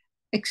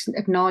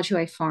 acknowledge who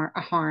I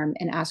harm,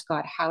 and ask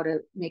God how to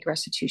make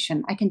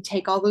restitution. I can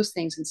take all those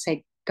things and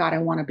say, God, I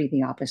want to be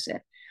the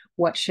opposite.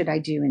 What should I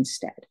do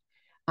instead?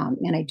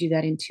 And I do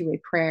that into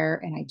a prayer,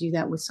 and I do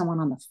that with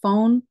someone on the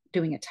phone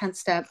doing a 10th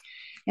step.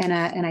 And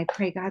I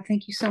pray, God,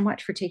 thank you so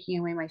much for taking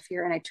away my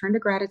fear. And I turn to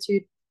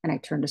gratitude, and I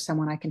turn to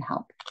someone I can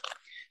help.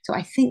 So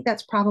I think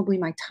that's probably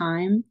my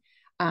time.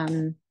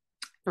 30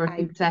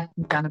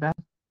 seconds, Annabelle.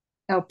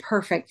 Oh,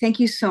 perfect. Thank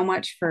you so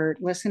much for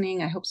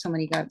listening. I hope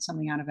somebody got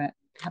something out of it.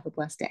 Have a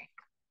blessed day.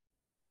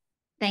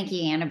 Thank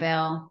you,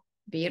 Annabelle.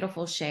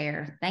 Beautiful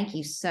share. Thank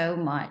you so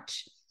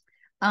much.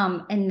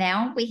 And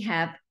now we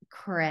have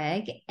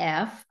Craig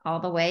F. all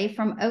the way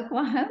from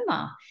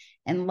Oklahoma,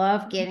 and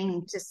love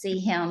getting to see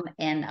him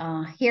and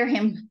hear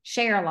him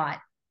share a lot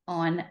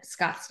on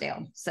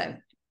Scottsdale. So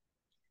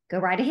go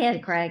right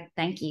ahead, Craig.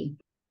 Thank you.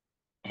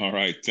 All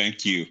right,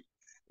 thank you.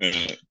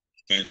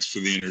 Thanks for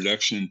the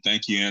introduction.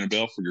 Thank you,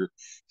 Annabelle, for your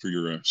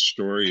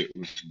story. It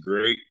was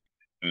great.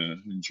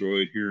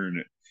 Enjoyed hearing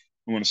it.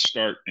 I want to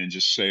start and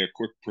just say a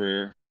quick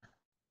prayer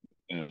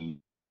and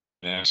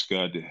ask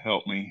God to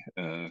help me,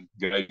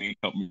 guide me,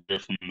 help me hear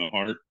from the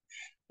heart,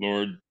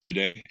 Lord,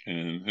 today,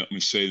 and help me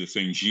say the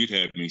things you'd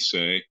have me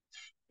say,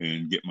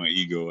 and get my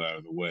ego out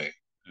of the way.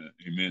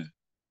 Amen.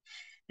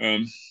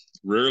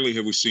 Rarely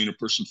have we seen a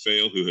person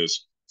fail who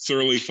has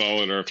thoroughly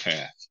followed our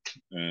path.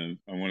 And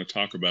I want to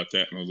talk about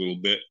that in a little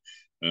bit,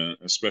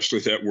 especially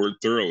that word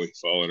thoroughly,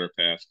 followed our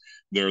path.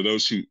 There are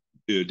those who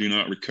do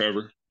not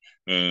recover,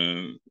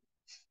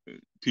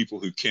 people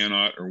who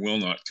cannot or will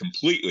not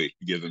completely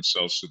give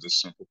themselves to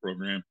this simple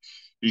program,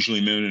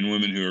 usually men and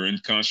women who are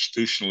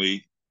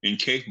unconstitutionally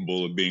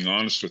incapable of being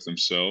honest with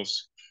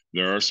themselves.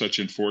 There are such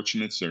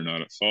unfortunates. They're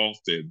not at fault.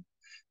 They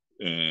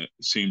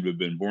seem to have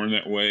been born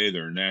that way.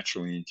 They're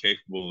naturally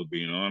incapable of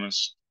being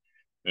honest,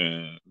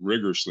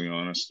 rigorously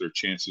honest. Their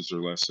chances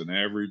are less than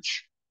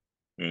average.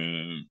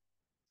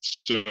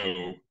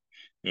 So,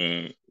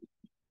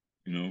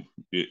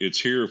 it's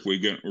here if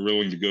we're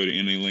willing to go to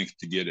any length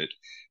to get it.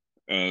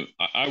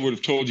 I would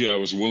have told you I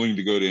was willing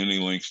to go to any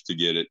length to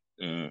get it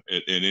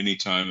at any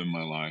time in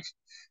my life,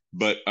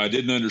 but I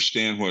didn't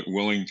understand what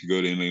willing to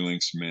go to any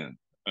lengths meant.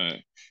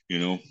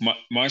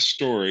 My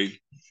story,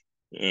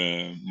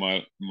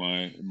 my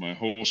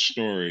whole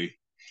story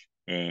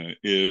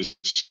is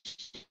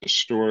a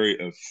story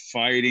of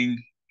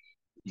fighting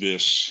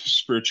this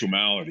spiritual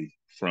malady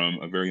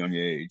from a very young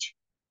age,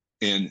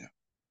 and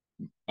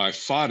I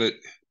fought it.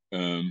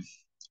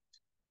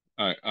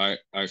 I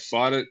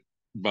fought it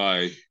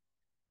by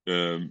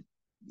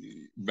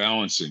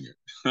balancing it.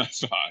 I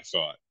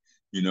thought,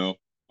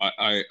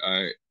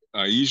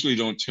 I usually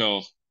don't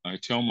tell. I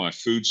tell my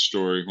food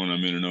story when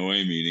I'm in an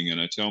OA meeting,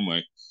 and I tell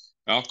my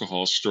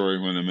alcohol story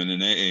when I'm in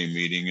an AA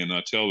meeting, and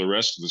I tell the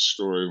rest of the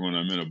story when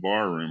I'm in a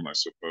bar room, I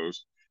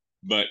suppose.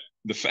 But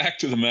the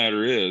fact of the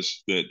matter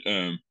is that,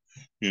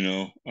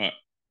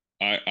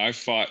 I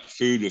fought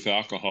food with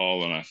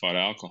alcohol, and I fought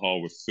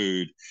alcohol with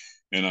food,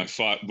 and I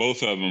fought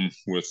both of them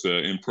with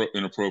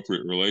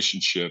inappropriate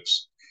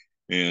relationships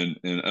and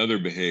other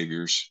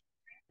behaviors.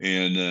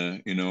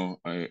 And,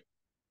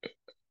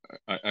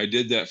 I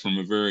did that from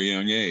a very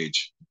young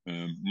age.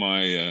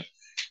 My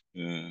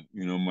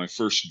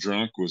first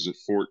drunk was at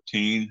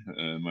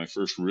 14, my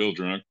first real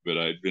drunk, but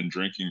I'd been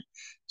drinking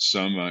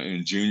some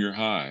in junior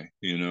high,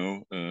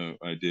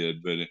 I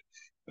did, but,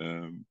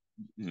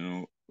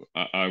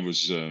 I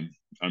was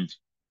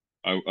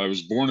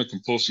born a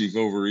compulsive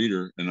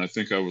overeater, and I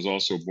think I was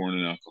also born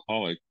an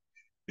alcoholic,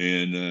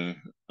 and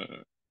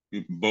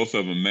both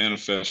of them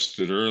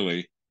manifested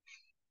early.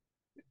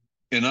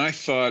 And I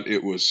thought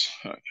it was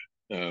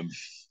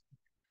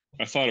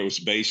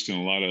based on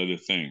a lot of other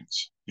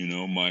things.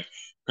 My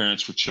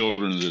parents were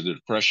children of the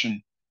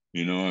Depression.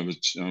 I'm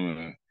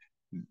a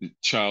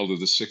child of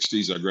the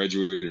 60s. I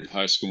graduated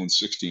high school in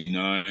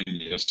 69.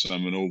 Yes,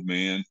 I'm an old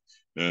man.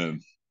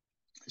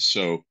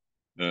 So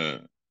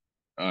I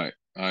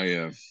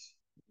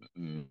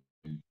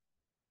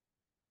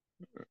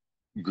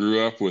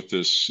grew up with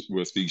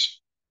these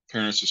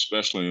parents,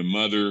 especially a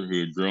mother who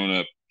had grown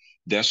up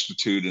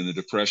destitute in the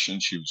Depression.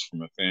 She was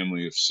from a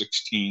family of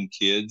 16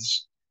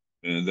 kids,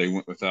 and they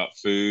went without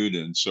food.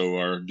 And so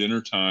our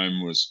dinner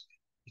time was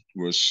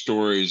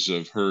stories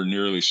of her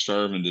nearly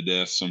starving to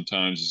death,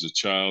 sometimes as a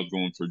child,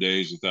 going for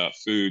days without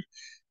food.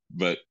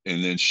 And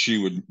then she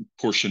would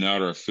portion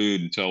out our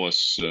food and tell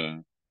us,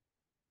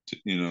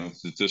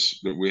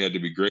 that we had to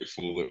be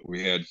grateful that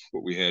we had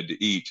what we had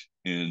to eat.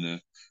 And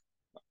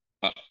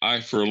I,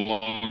 for a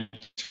long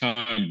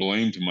time,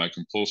 blamed my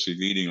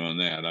compulsive eating on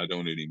that. I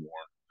don't anymore.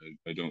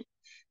 I don't.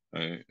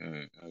 I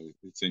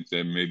think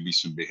there may be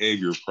some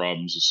behavior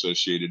problems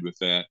associated with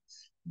that,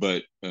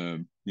 but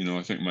I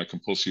think my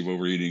compulsive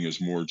overeating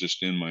is more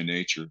just in my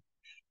nature.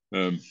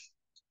 Her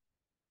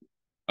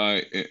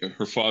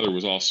father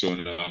was also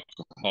an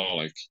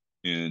alcoholic,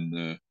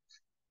 and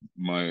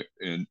my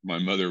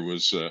mother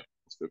was the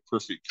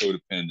perfect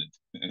codependent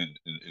in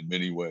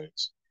many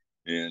ways,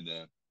 and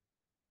a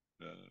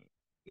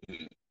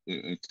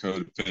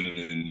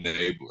codependent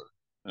enabler.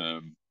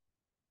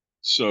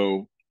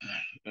 So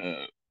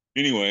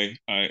anyway,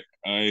 I'm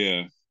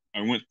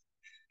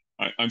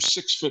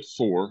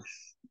 6'4".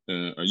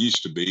 I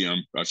used to be.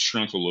 I've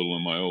shrunk a little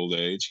in my old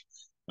age.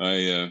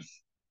 I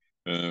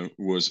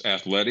was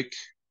athletic.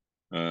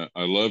 I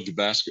loved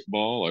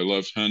basketball. I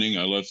loved hunting.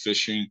 I loved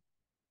fishing.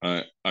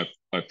 I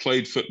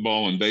played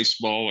football and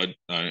baseball.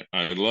 I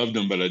loved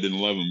them, but I didn't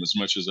love them as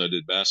much as I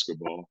did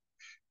basketball.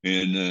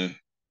 And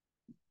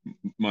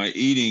my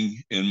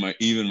eating and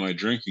even my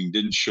drinking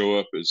didn't show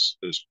up as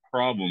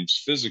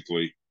problems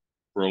physically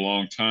for a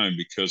long time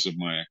because of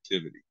my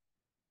activity.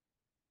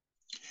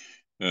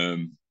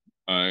 In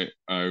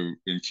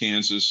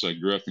Kansas, I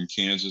grew up in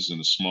Kansas in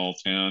a small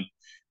town.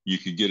 You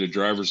could get a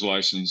driver's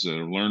license, a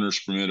learner's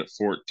permit at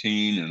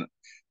 14,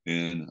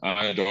 and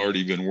I had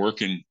already been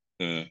working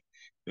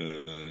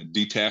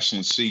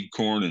detasseling seed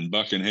corn and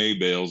bucking hay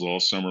bales all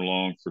summer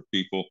long for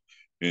people,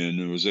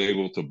 and was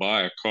able to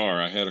buy a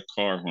car. I had a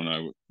car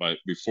when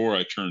before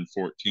I turned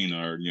 14.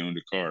 I already owned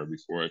a car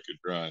before I could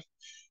drive,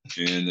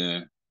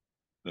 and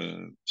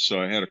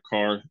so I had a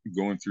car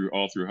going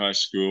all through high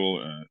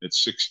school. At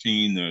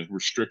 16, the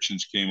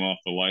restrictions came off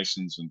the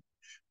license, and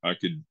I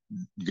could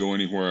go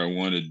anywhere I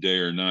wanted, day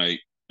or night.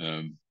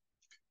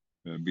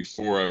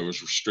 Before, I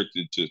was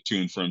restricted to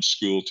and from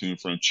school, to and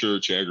from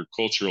church,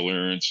 agricultural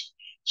errands.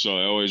 So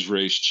I always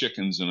raised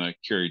chickens, and I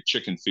carried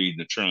chicken feed in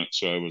the trunk.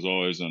 So I was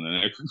always on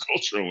an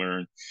agricultural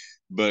errand.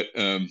 But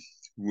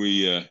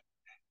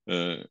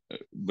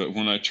but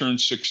when I turned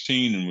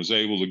 16 and was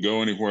able to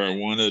go anywhere I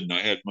wanted, and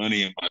I had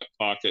money in my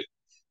pocket,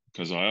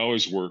 because I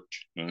always worked,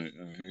 I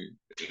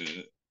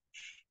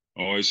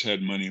always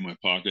had money in my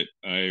pocket,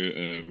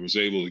 I was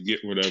able to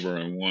get whatever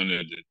I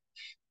wanted.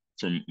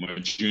 From my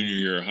junior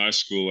year of high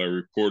school, I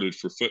reported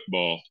for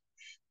football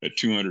at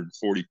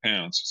 240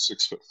 pounds,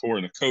 6'4",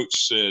 and the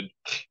coach said,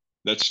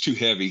 "That's too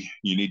heavy.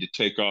 You need to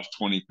take off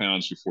 20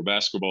 pounds before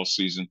basketball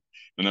season."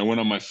 And I went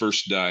on my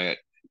first diet,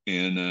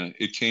 and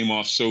it came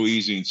off so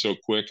easy and so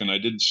quick. And I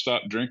didn't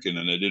stop drinking,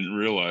 and I didn't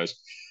realize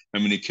how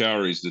many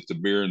calories that the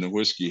beer and the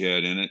whiskey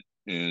had in it.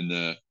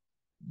 And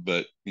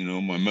but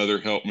my mother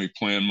helped me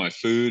plan my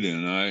food,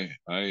 and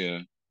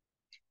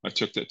I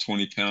took that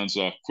 20 pounds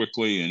off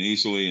quickly and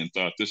easily, and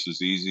thought, this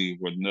is easy.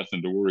 Wasn't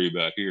nothing to worry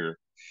about here.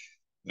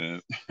 I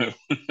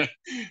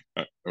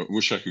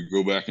wish I could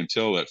go back and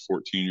tell that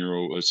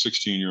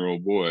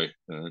 16-year-old boy,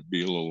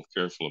 be a little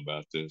careful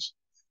about this,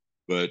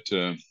 but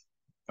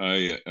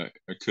I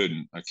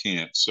couldn't. I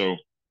can't. So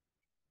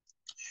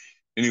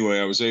anyway,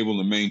 I was able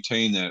to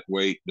maintain that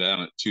weight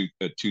down at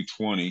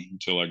 220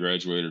 until I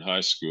graduated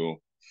high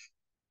school.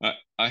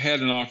 I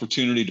had an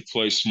opportunity to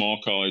play small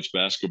college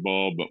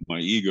basketball, but my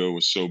ego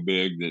was so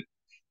big that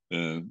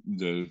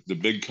the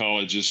big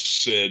colleges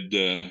said,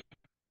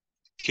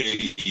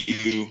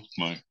 KU,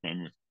 I'm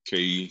a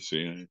KU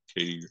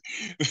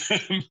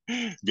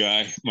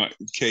guy.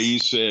 KU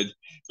said,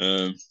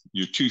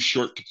 "You're too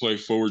short to play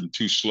forward and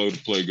too slow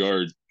to play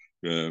guard.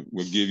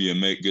 We'll give you a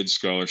make good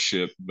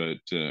scholarship,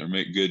 but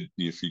make good,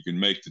 if you can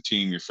make the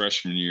team your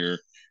freshman year,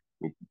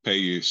 we'll pay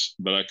you."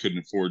 But I couldn't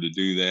afford to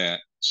do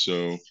that,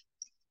 so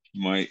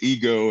my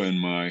ego and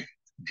my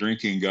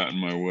drinking got in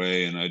my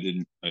way, and I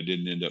didn't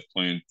end up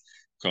playing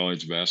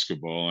college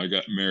basketball. I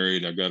got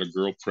married. I got a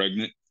girl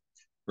pregnant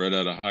right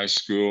out of high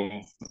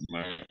school.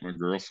 My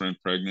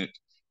girlfriend pregnant.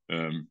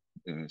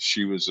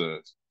 She was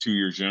 2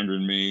 years younger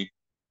than me.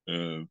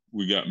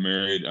 We got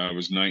married. I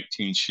was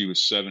 19. She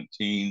was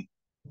 17.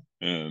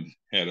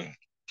 Had a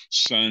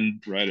son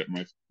right at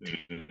my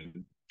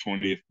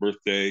 20th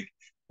birthday.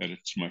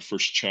 It's my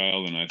first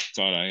child, and I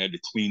thought I had to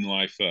clean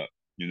life up.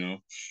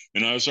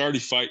 And I was already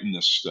fighting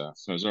this stuff.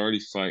 I was already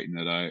fighting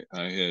it. I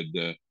had,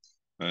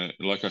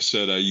 like I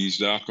said, I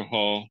used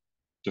alcohol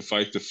to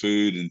fight the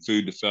food, and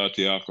food to fight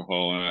the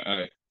alcohol.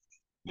 And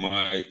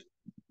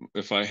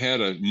if I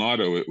had a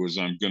motto, it was,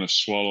 I'm going to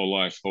swallow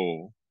life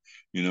whole.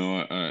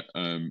 I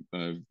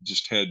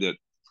just had that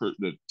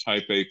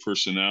type A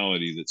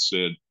personality that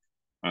said,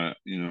 I'm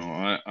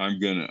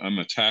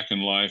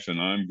attacking life,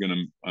 and I'm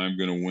gonna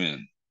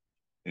win.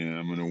 And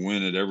I'm going to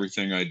win at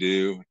everything I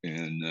do,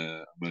 and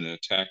I'm going to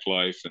attack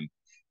life,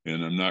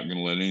 and I'm not going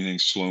to let anything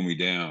slow me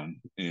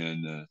down.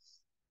 And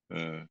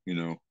I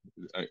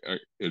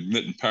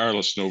admitting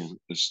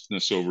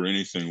powerlessness over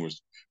anything would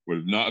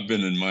have not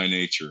been in my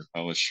nature.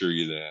 I'll assure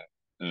you that.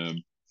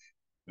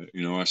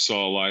 I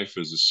saw life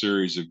as a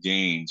series of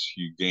gains.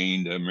 You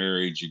gained a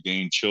marriage, you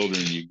gained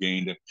children, you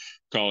gained a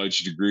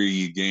college degree,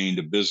 you gained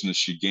a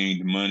business, you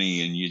gained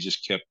money, and you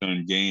just kept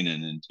on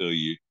gaining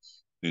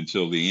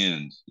until the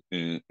end.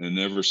 And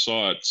never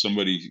saw it.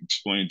 Somebody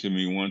explained to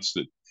me once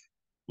that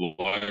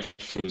life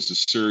was a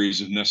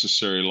series of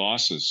necessary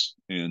losses,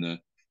 and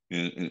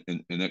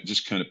that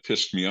just kind of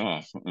pissed me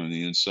off on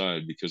the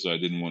inside, because I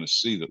didn't want to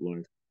see that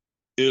life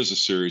is a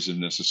series of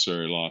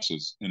necessary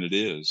losses, and it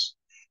is.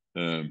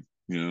 I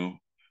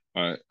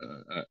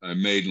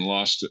made and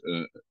lost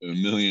 $1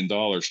 million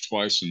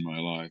twice in my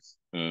life.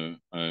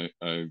 I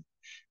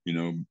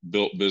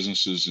built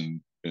businesses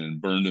and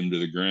burned them to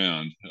the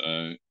ground.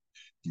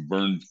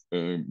 Burned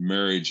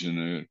marriage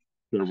and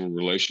several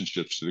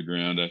relationships to the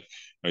ground.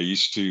 I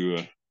used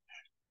to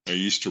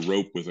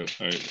rope with I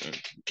got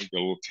a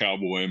little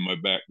cowboy in my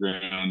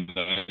background.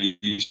 I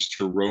used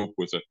to rope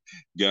with a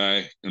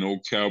guy, an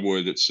old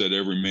cowboy, that said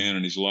every man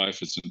in his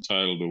life is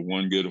entitled to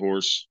one good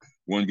horse,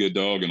 one good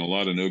dog, and a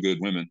lot of no good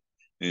women.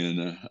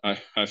 And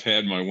I've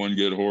had my one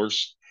good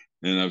horse,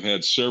 and I've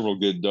had several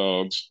good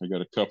dogs. I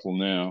got a couple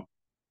now.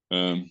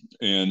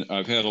 And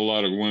I've had a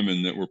lot of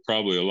women that were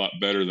probably a lot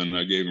better than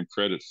I gave them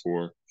credit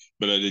for,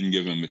 but I didn't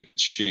give them a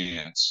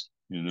chance.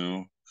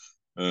 When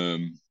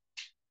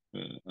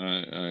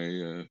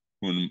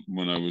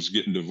I was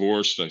getting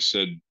divorced, I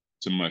said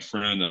to my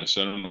friend, I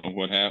don't know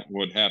what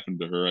happened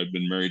to her. I'd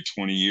been married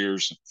 20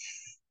 years.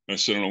 I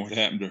said, I don't know what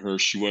happened to her.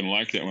 She wasn't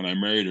like that when I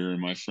married her.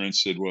 And my friend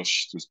said, well,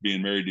 she was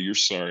being married to your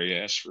sorry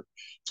ass for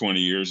 20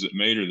 years that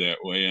made her that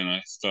way. And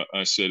I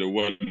said, it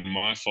wasn't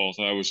my fault.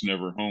 I was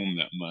never home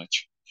that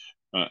much.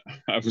 I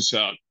was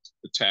out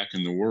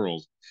attacking the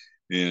world.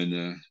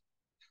 And,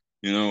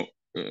 you know,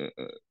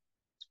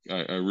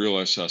 I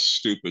realize how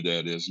stupid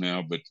that is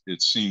now, but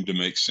it seemed to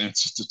make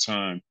sense at the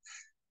time.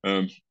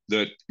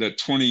 That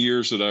 20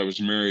 years that I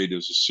was married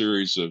is a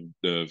series of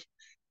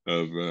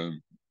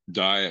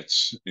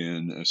diets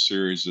and a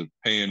series of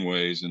pay-in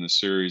ways and a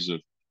series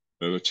of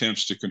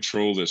attempts to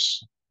control the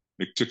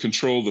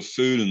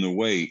food and the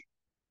weight,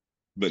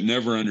 but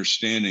never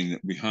understanding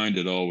that behind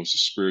it all was a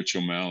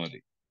spiritual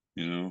malady.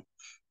 You know,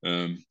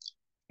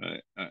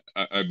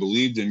 I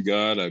believed in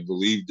God. I've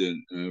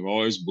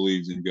always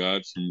believed in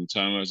God from the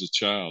time I was a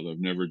child. I've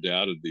never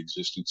doubted the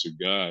existence of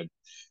God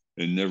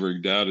and never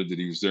doubted that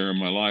he was there in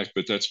my life.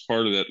 But that's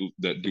part of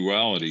that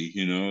duality,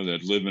 you know,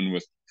 that living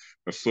with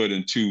a foot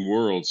in two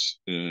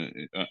worlds.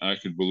 I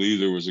could believe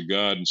there was a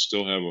God and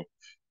still have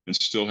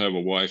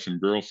a wife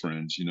and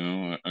girlfriends. You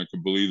know, I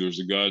could believe there's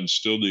a God and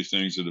still do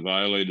things that have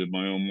violated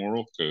my own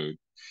moral code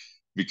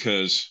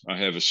because I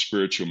have a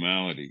spiritual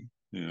malady.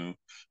 You know,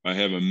 I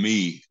have a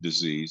me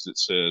disease that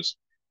says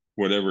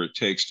whatever it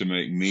takes to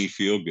make me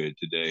feel good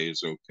today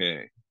is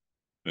okay.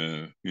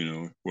 You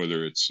know,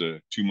 whether it's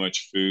too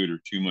much food or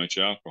too much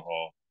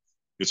alcohol,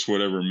 it's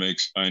whatever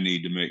I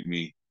need to make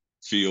me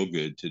feel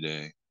good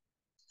today.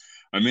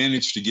 I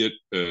managed to get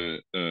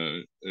a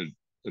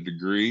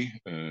degree.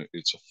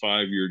 It's a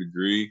 5-year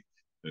degree.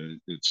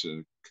 It's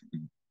a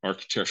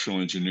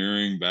architectural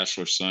engineering,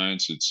 Bachelor of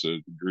Science. It's a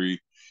degree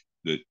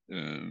that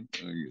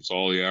it's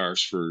all the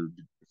hours for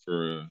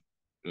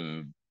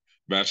a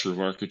Bachelor of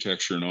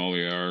Architecture and all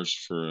the hours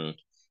for a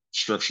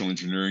structural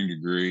engineering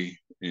degree.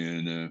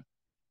 And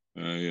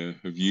I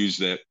have used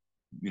that.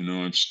 You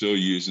know, I'm still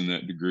using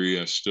that degree.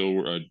 I'm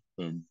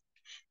an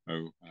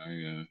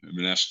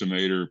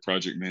estimator,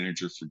 project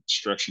manager for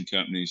construction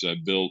companies. I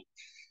built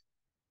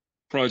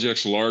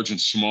projects large and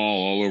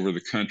small all over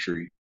the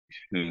country,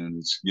 and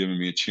it's given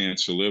me a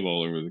chance to live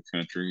all over the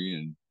country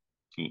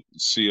and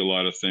see a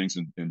lot of things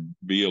and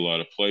be a lot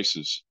of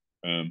places.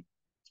 And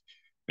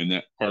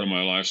that part of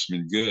my life's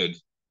been good,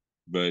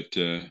 but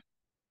you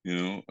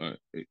know,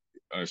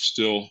 I've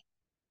still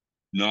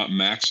not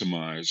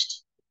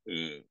maximized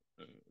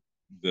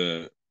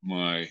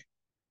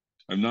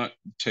I've not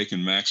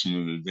taken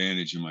maximum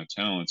advantage of my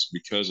talents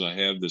because I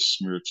have this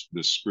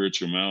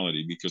spiritual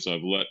malady, because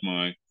I've let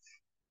my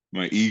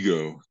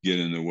ego get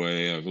in the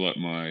way. I've let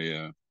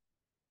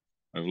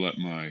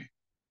my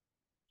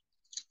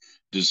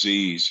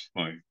disease,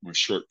 my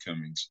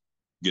shortcomings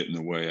get in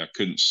the way. I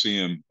couldn't see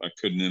them. I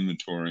couldn't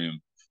inventory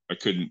them. I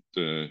couldn't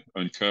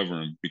uncover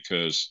them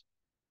because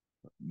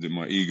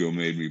my ego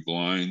made me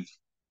blind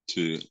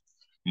to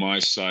my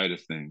side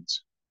of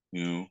things,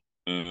 you know.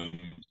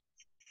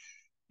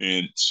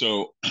 And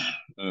so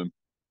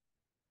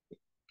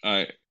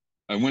I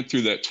went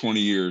through that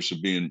 20 years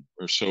of being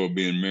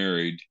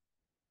married,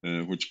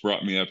 which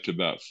brought me up to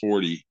about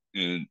 40.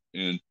 And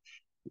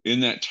in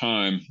that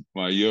time,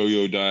 my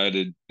yo-yo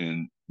dieted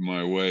and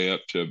my way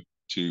up to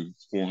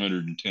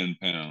 410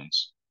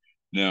 pounds.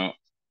 Now,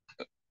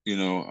 you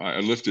know, I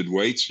lifted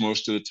weights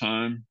most of the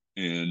time,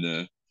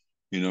 and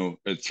you know,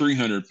 at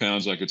 300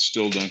 pounds, I could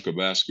still dunk a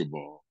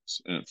basketball.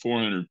 At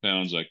 400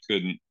 pounds, I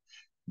couldn't.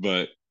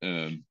 But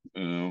you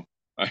know,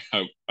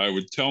 I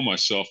would tell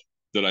myself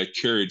that I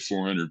carried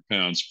 400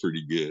 pounds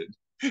pretty good.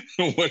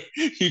 What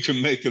you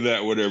can make of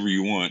that, whatever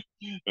you want,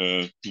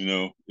 you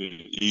know,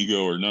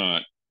 ego or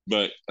not.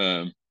 But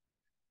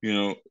you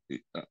know,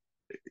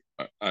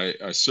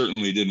 I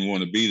certainly didn't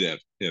want to be that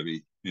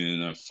heavy,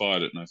 and I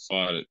fought it and I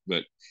fought it.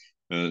 But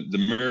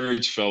the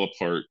marriage fell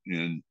apart,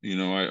 and you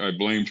know, I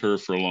blamed her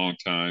for a long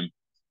time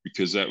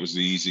because that was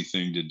the easy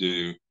thing to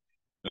do.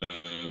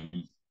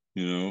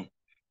 You know,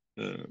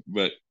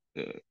 but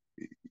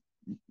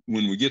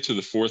when we get to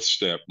the fourth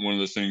step, one of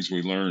the things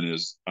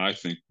I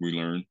think we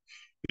learn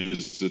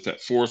is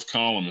that fourth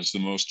column is the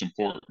most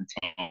important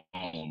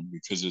column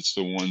because it's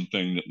the one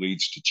thing that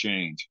leads to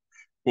change.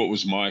 What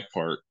was my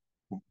part?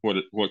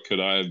 What could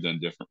I have done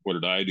different? What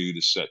did I do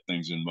to set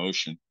things in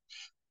motion?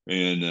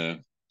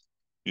 And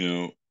you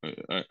know,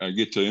 I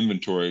got to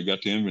inventory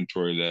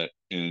that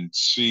and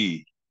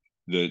see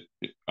that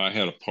I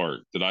had a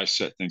part, that I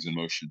set things in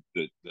motion,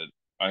 that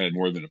I had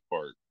more than a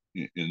part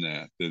in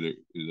that it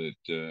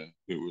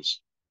was,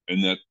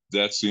 and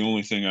that's the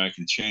only thing I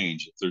can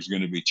change. If there's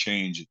going to be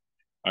change,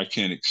 I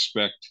can't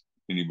expect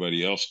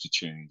anybody else to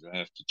change. I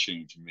have to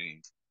change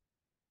me.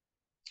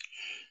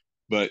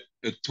 But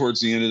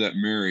towards the end of that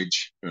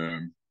marriage,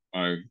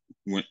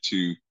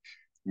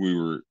 we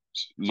were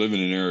living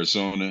in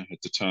Arizona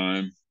at the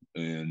time,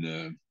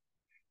 and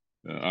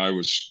I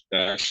was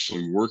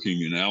actually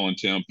working in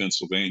Allentown,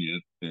 Pennsylvania,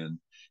 and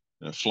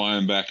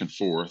flying back and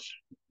forth,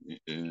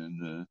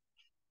 and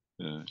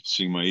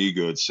seeing my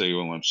ego would say,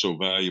 well, I'm so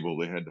valuable,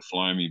 they had to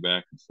fly me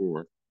back and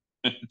forth.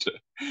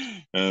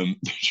 The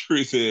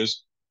truth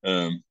is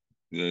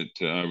that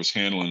I was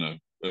handling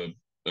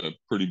a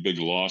pretty big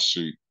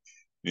lawsuit.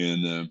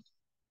 And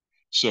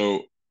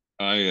so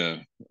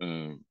I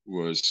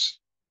was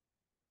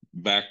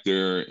back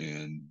there,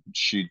 and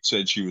she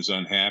said she was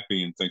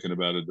unhappy and thinking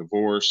about a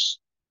divorce.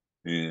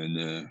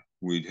 And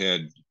we'd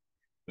had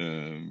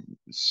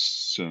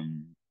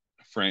some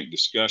frank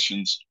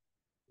discussions.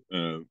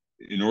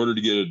 In order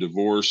to get a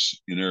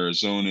divorce in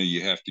Arizona,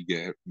 you have to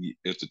get,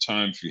 at the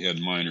time, if you had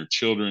minor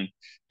children,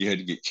 you had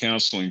to get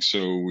counseling.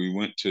 So we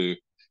went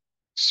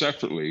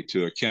separately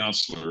to a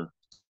counselor,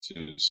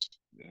 to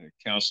a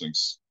counseling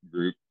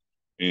group.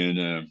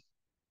 And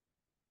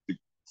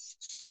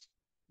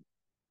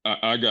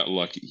I got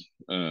lucky.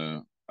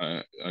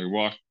 I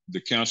walked,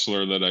 the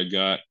counselor that I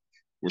got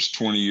was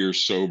 20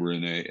 years sober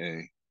in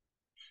AA.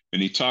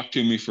 And he talked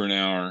to me for an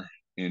hour,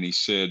 and he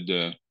said,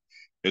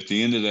 at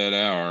the end of that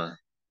hour,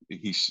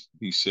 he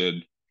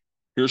said,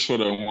 here's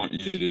what I want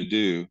you to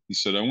do. He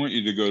said, I want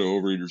you to go to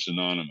Overeaters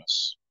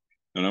Anonymous,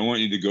 and I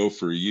want you to go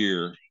for a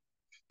year.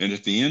 And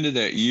at the end of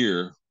that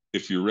year,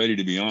 if you're ready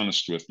to be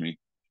honest with me,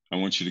 I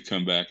want you to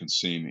come back and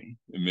see me,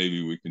 and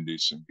maybe we can do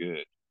some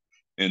good.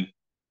 And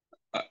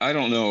I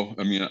don't know.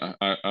 I mean,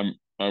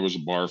 I was a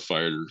bar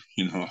fighter.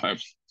 You know,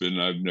 I've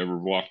never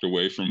walked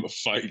away from a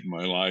fight in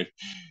my life,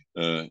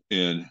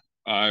 and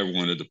I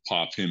wanted to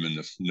pop him in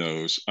the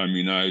nose. I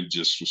mean, I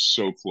just was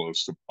so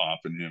close to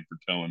popping him for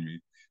telling me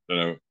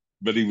that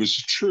but he was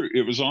true.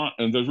 It was on,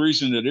 and the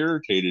reason it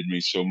irritated me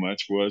so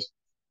much was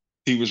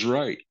he was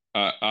right.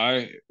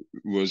 I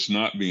was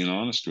not being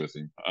honest with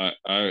him.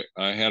 I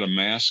had a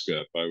mask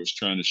up. I was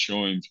trying to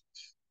show him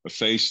a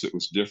face that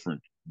was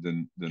different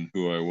than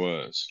who I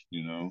was,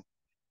 you know.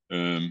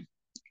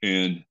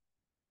 And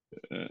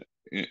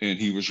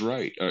he was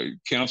right.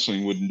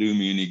 Counseling wouldn't do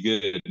me any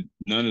good.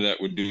 None of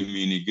that would do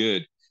me any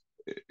good,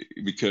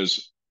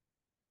 because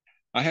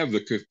I have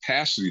the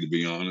capacity to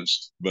be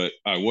honest, but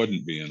I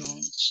wasn't being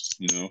honest,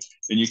 you know.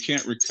 And you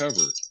can't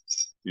recover,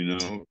 you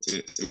know,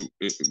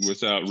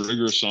 without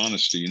rigorous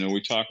honesty. You know,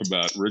 we talk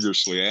about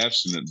rigorously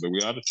abstinent, but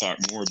we ought to talk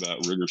more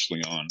about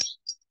rigorously honest.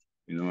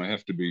 You know, I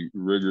have to be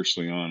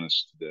rigorously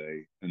honest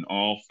today in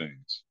all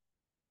things.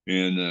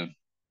 And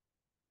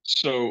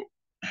so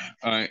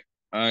I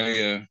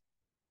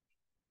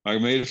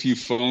made a few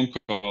phone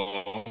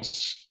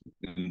calls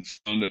and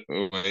found an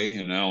OA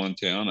in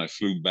Allentown. I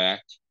flew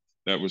back.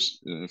 That was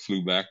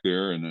flew back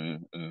there,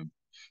 and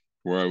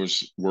where I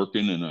was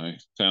working, and I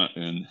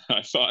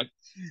thought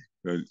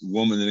the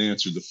woman that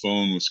answered the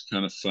phone was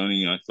kind of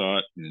funny, I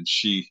thought, and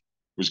she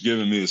was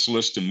giving me this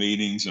list of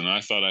meetings, and I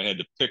thought I had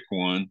to pick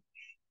one.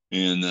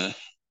 And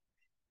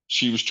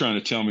she was trying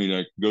to tell me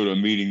to go to a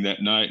meeting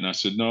that night, and I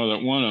said, no,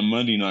 that one on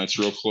Monday night's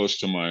real close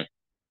to my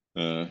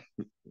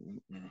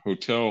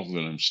hotel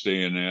that I'm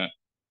staying at.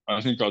 I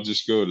think I'll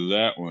just go to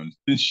that one.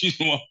 And she's,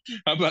 well,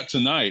 how about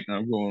tonight? And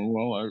I'm going,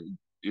 well,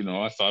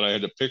 I thought I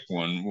had to pick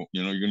one.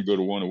 You know, you're going to go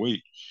to one a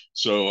week.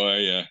 So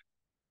I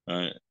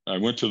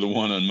went to the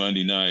one on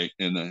Monday night,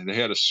 and they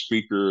had a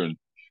speaker, and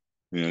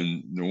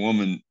the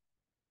woman,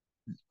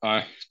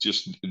 I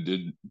just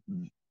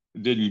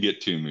didn't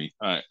get to me.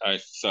 I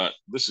thought,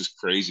 this is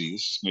crazy.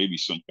 This is maybe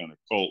some kind of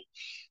cult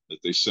that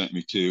they sent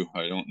me to.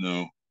 I don't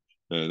know.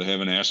 They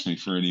haven't asked me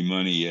for any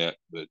money yet,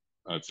 but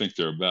I think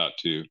they're about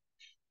to.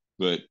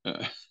 But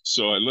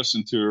so I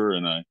listened to her,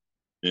 and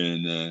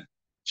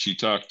she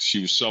talked.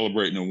 She was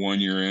celebrating a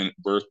 1-year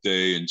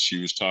birthday, and she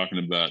was talking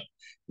about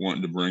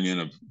wanting to bring in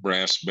a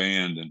brass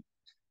band,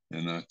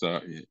 and I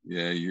thought,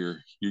 yeah, you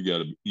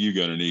got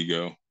an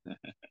ego.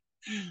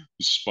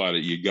 Spot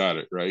it, you got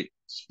it right.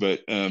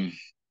 But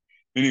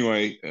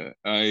anyway,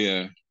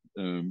 I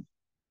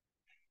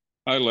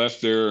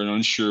left there and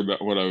unsure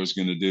about what I was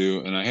going to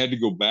do, and I had to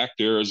go back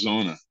to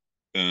Arizona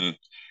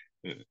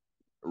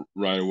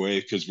right away,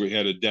 because we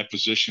had a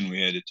deposition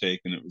we had to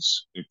take, and it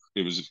was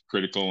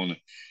critical. And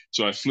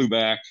so I flew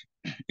back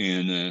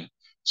and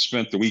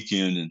spent the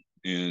weekend,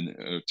 and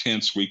a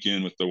tense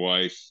weekend with the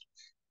wife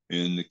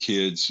and the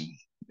kids,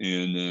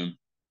 and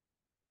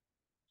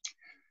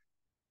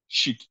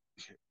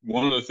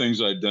one of the things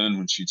I'd done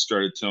when she'd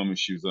started telling me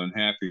she was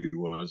unhappy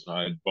was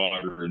I had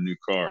bought her a new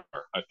car.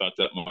 I thought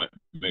that might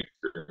make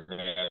her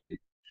happy.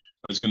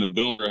 I was going to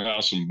build her a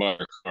house and buy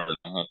her a car.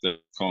 I thought that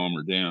would calm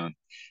her down.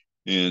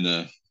 And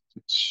I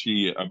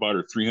bought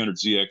her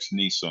 300ZX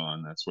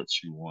Nissan. That's what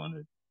she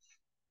wanted.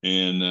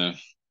 And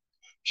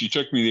she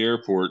took me to the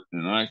airport,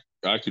 and I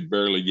could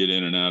barely get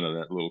in and out of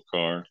that little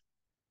car.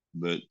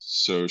 But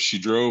so she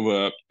drove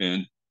up,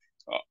 and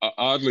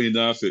oddly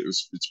enough,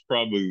 it's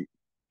probably,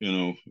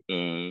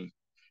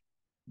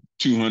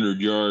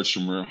 200 yards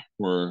from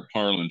where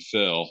Harlan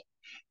fell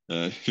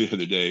the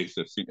other day,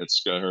 I think at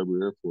Sky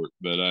Harbor Airport.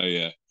 But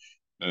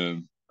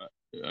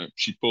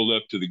she pulled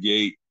up to the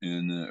gate,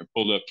 and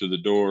pulled up to the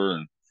door,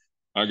 and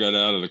I got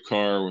out of the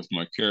car with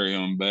my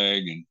carry-on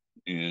bag,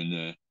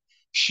 and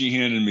she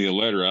handed me a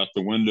letter out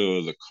the window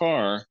of the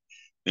car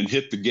and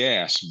hit the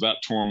gas,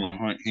 about tore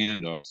my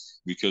hand off,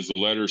 because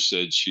the letter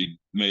said she'd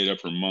made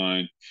up her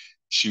mind.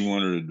 She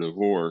wanted a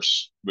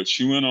divorce, but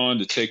she went on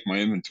to take my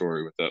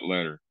inventory with that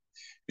letter.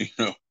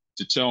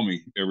 to tell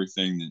me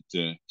everything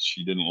that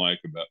she didn't like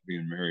about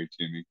being married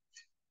to me.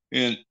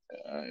 And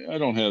I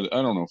don't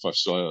know if I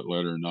saw that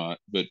letter or not,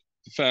 but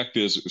the fact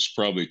is it was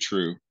probably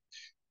true.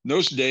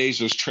 Those days,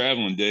 those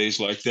traveling days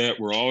like that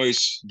were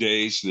always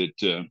days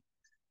that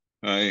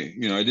I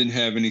didn't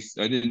have any,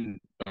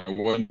 I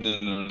wasn't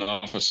in an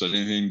office, I had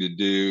anything to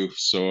do.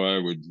 So I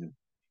would,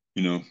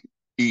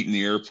 eat in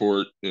the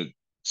airport at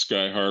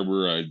Sky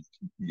Harbor. I'd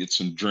get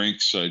some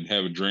drinks. I'd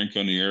have a drink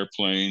on the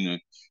airplane.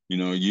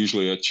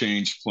 Usually I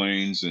change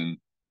planes in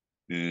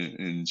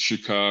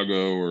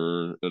Chicago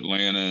or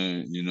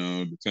Atlanta,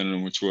 depending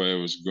on which way I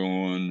was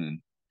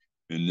going,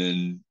 and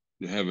then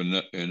have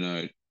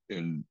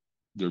and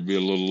there'd be a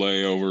little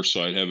layover,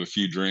 so I'd have a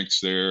few drinks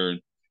there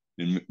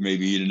and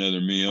maybe eat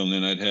another meal, and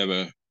then I'd have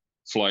a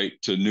flight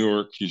to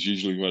Newark. Because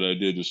usually what I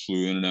did was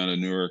flew in and out of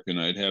Newark, and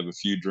I'd have a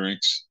few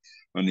drinks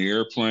on the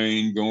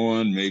airplane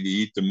going, maybe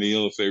eat the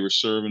meal if they were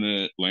serving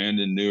it, land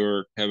in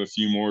Newark, have a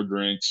few more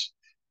drinks,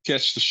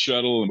 catch the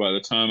shuttle, and by the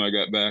time I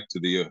got back to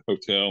the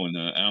hotel in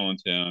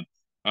Allentown,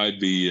 I'd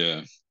be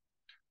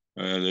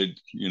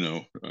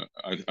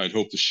I'd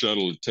hope the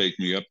shuttle would take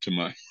me up to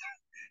my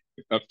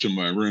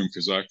room,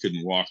 because I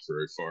couldn't walk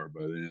very far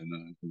by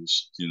then. It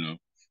was,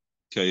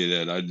 tell you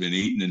that I'd been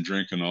eating and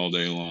drinking all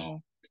day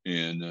long,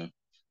 and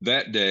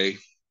that day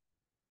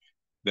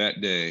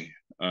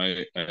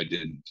I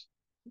didn't.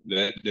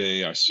 That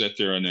day I sat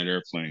there on that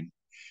airplane,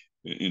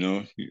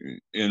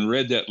 and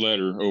read that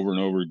letter over and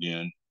over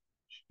again,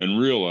 and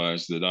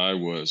realized that I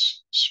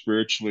was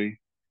spiritually,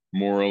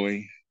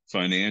 morally,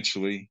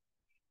 financially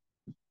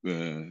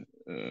uh,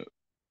 uh,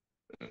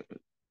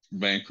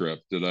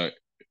 bankrupt. That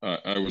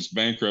I was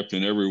bankrupt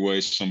in every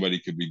way somebody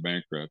could be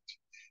bankrupt.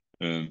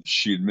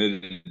 She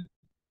admitted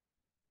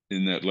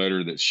in that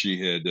letter that she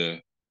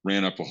had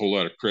ran up a whole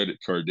lot of credit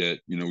card debt.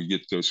 We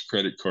get those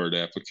credit card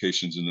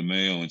applications in the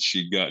mail, and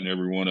she'd gotten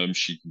every one of them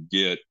she could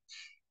get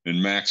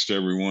and maxed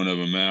every one of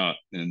them out.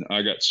 And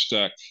I got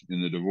stuck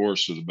in the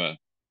divorce with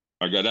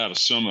I got out of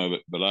some of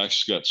it, but I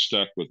got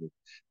stuck with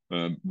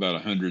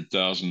about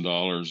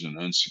 $100,000 in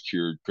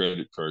unsecured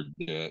credit card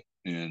debt.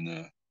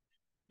 And,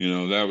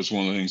 that was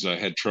one of the things I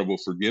had trouble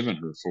forgiving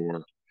her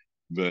for.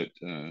 But,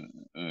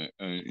 I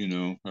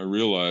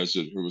realized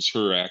that it was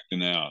her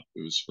acting out.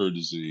 It was her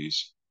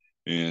disease.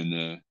 And,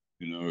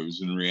 it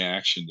was in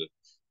reaction to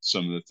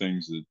some of the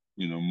things that,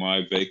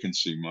 my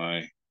vacancy,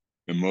 my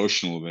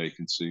emotional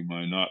vacancy,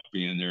 my not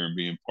being there and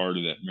being part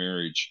of that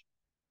marriage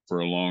for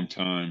a long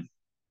time.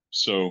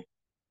 So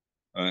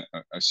I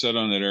sat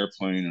on that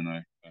airplane, and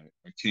I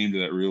came to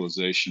that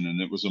realization, and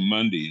it was a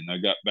Monday, and I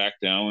got back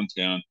to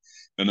Allentown,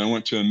 and I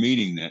went to a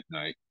meeting that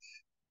night,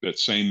 that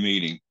same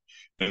meeting.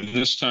 And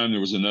this time there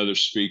was another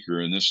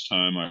speaker, and this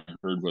time I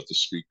heard what the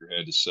speaker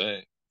had to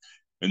say.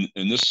 And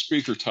this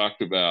speaker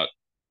talked about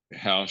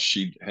how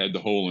she had the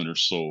hole in her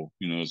soul.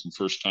 It was the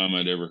first time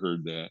I'd ever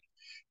heard that.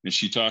 And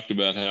she talked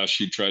about how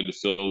she tried to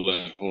fill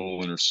that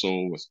hole in her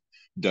soul with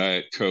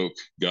Diet Coke.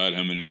 God,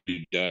 how many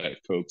Diet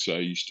Cokes I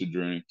used to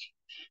drink.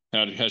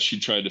 How she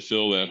tried to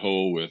fill that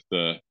hole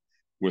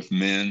with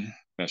men.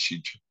 How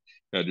she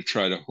had to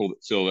try to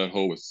fill that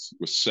hole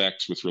with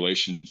sex, with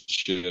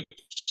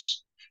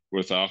relationships,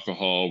 with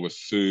alcohol, with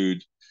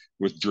food,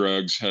 with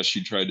drugs. How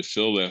she tried to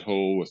fill that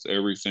hole with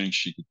everything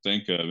she could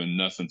think of, and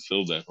nothing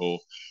filled that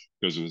hole,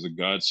 because it was a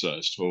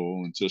God-sized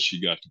hole, until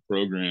she got to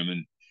program.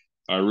 And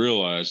I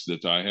realized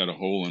that I had a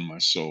hole in my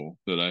soul,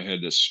 that I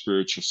had this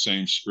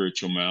same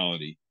spiritual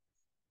malady,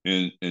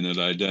 and that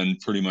I'd done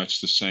pretty much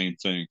the same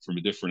thing from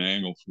a different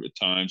angle at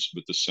times,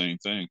 but the same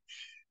thing.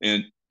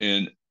 And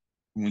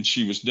when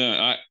she was done,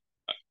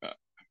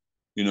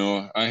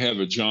 I have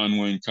a John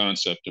Wayne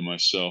concept of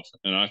myself,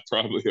 and I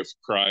probably have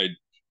cried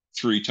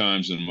 3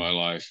 times in my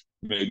life,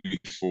 maybe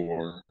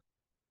 4,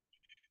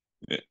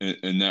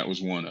 and that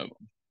was one of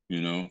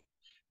them.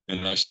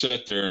 And I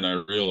sat there and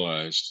I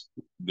realized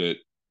that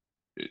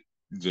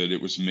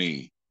it was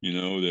me,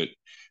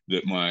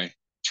 that my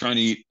trying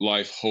to eat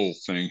life whole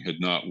thing had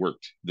not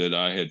worked, that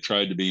I had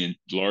tried to be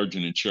large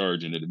and in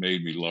charge, and it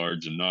made me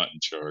large and not in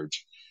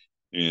charge.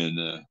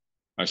 And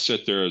I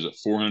sat there as at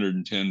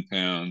 410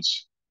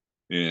 pounds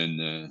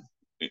and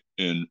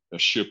in a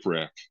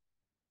shipwreck.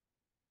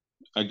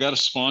 I got a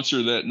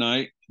sponsor that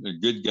night, a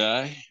good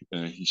guy.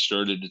 He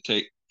started to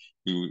take,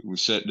 we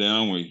sat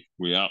down,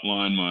 we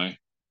outlined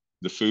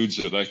the foods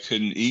that I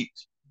couldn't eat,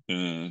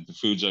 the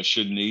foods I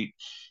shouldn't eat.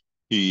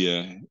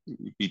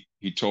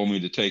 He told me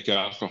to take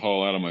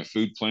alcohol out of my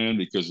food plan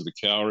because of the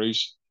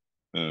calories.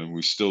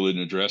 We still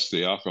didn't address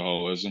the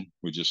alcoholism.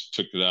 We just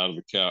took it out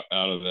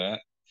of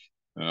that.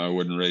 I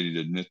wasn't ready to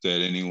admit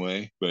that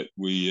anyway, but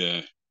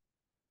we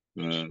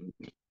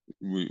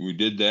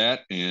did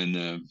that,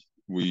 and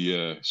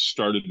we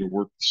started to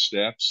work the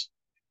steps.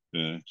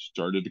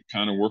 Started to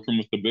kind of work them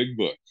with the big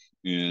book,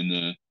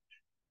 and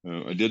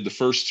I did the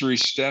first 3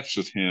 steps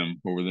with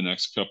him over the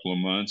next couple of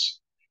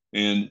months,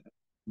 and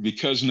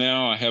because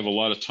now I have a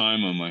lot of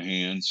time on my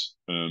hands,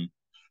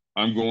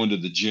 I'm going to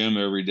the gym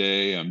every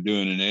day. I'm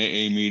doing an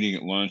AA meeting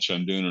at lunch.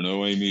 I'm doing an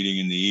OA meeting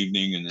in the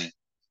evening,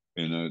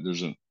 and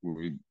there's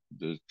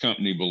the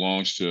company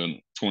belongs to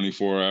a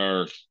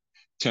 24-hour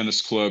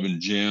tennis club and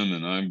gym,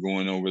 and I'm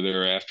going over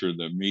there after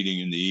the meeting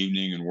in the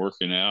evening and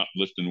working out,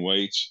 lifting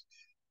weights.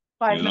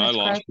 5 and I minutes,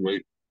 lost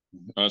Craig.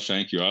 weight.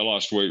 Thank you. I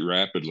lost weight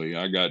rapidly.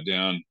 I got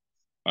down.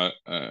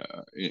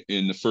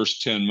 In the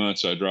first 10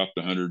 months, I dropped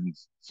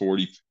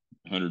 140,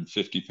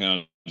 150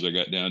 pounds. I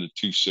got down to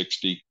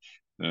 260.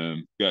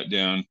 Got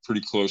down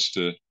pretty close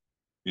to,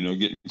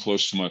 getting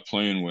close to my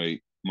playing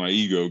weight. My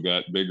ego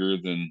got bigger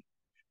than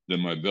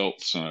my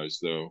belt size,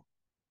 though,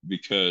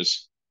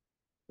 because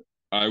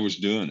I was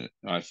doing it.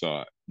 I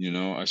thought,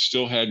 I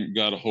still hadn't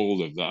got a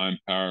hold of the I'm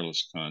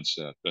powerless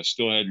concept. I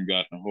still hadn't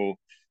gotten a hold.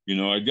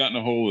 I'd gotten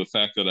a hold of the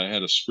fact that I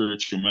had a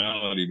spiritual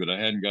malady, but I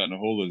hadn't gotten a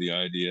hold of the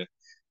idea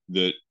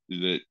that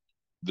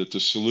the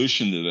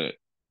solution to that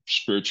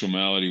spiritual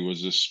malady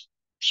was this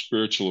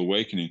spiritual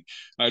awakening.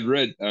 I'd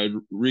read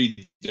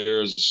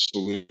There's a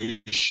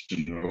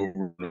Solution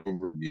over and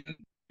over again,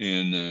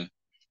 and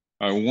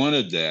I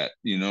wanted that.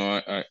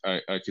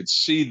 I could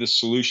see the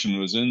solution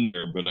was in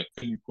there, but I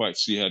couldn't quite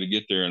see how to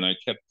get there. And I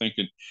kept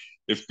thinking,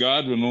 if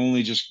God would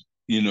only just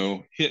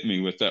hit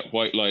me with that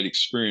white light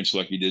experience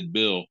like he did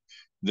Bill,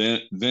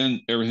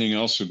 then everything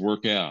else would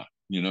work out.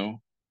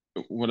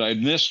 What I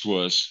missed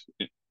was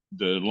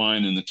the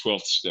line in the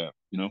 12th step.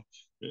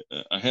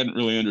 I hadn't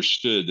really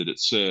understood that it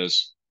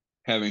says,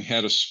 having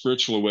had a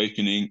spiritual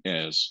awakening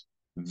as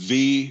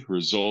the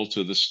result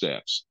of the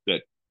steps.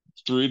 That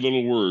three-letter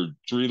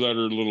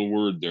little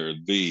word there,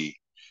 the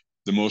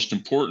most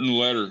important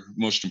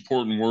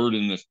word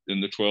in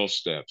the 12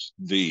 steps,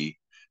 the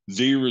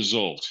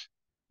result.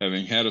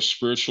 Having had a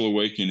spiritual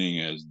awakening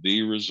as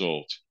the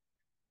result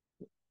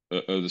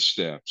of the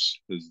steps,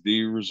 as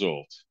the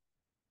result.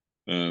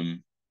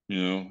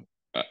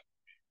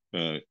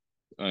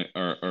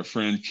 Our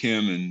friend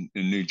Kim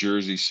in New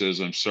Jersey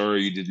says, "I'm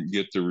sorry you didn't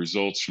get the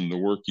results from the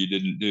work you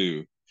didn't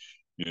do."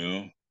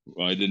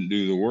 Well, I didn't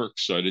do the work,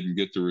 so I didn't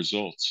get the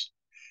results.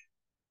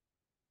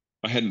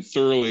 I hadn't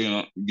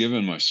thoroughly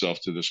given myself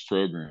to this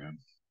program.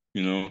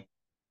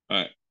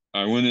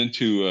 I went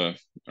into,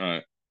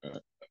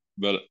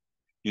 but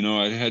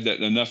I had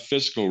that enough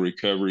physical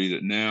recovery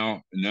that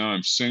now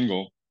I'm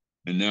single,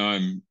 and now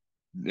I'm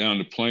down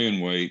to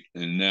playing weight,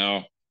 and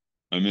now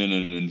I'm in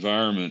an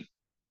environment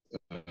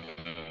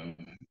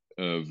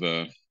of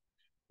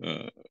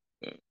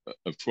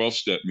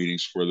 12-step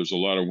meetings where there's a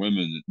lot of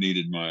women that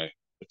needed my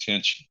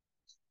attention,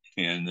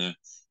 and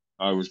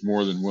I was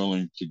more than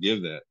willing to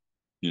give that.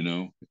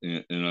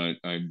 And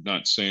I'm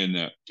not saying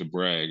that to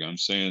brag. I'm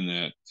saying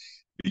that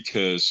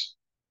because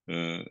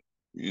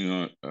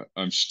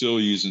I'm still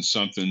using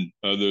something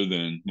other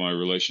than my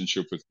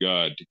relationship with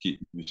God to keep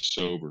me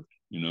sober.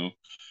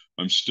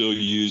 I'm still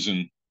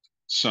using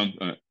some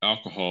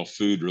alcohol,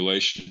 food,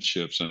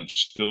 relationships. I'm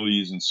still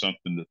using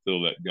something to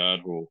fill that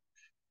God hole.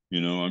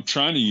 I'm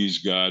trying to use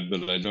God,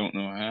 but I don't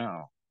know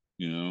how.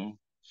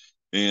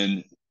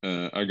 And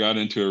I got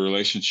into a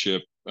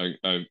relationship. I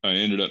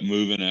ended up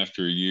moving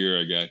after a year.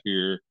 I got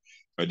here.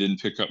 I didn't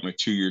pick up my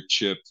 2-year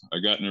chip. I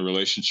got in a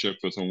relationship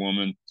with a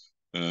woman.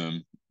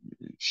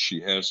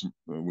 We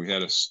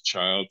had a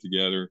child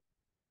together.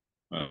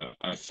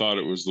 I thought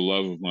it was the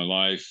love of my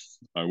life.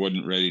 I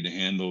wasn't ready to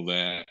handle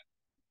that.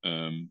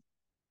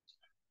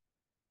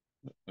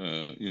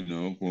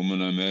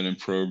 Woman I met in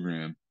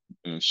program,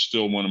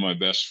 still one of my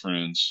best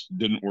friends.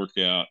 Didn't work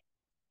out.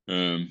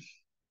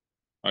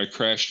 I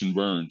crashed and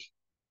burned.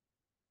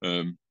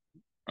 When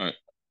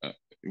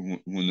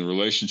the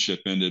relationship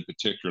ended,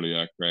 particularly,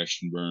 I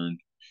crashed and burned.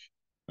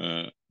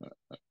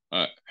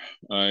 I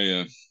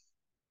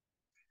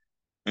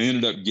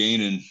ended up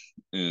gaining,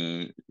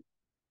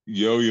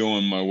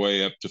 yo-yoing my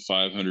way up to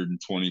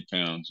 520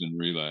 pounds in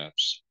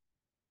relapse.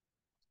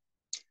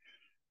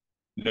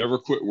 Never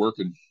quit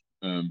working,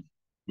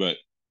 but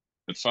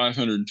at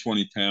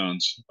 520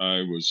 pounds,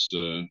 I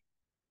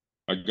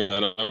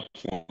got up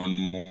one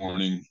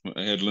morning.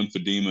 I had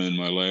lymphedema in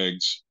my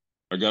legs.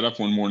 I got up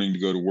one morning to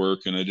go to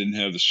work, and I didn't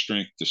have the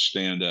strength to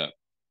stand up.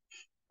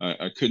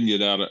 I couldn't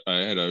get out.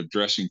 I had a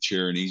dressing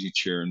chair, an easy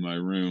chair in my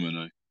room,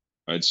 and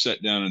I'd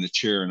sat down in the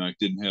chair, and I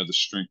didn't have the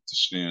strength to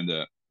stand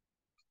up.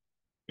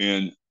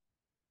 And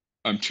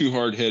I'm too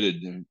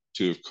hard-headed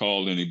to have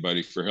called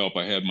anybody for help.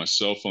 I had my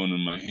cell phone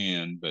in my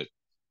hand, but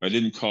I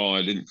didn't call,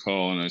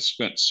 and I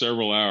spent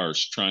several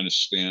hours trying to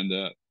stand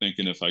up,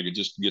 thinking if I could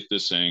just get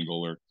this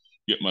angle or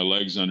get my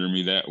legs under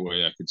me that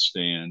way, I could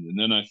stand. And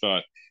then I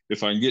thought,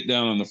 if I can get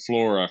down on the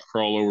floor, I'll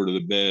crawl over to the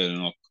bed and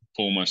I'll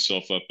pull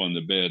myself up on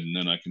the bed, and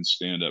then I can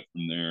stand up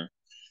from there.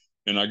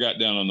 And I got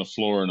down on the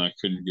floor and I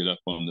couldn't get up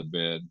on the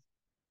bed.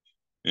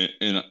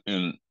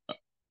 And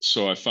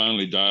so I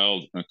finally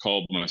I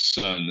called my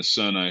son, the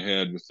son I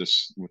had with the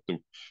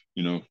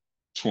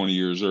 20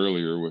 years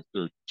earlier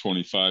or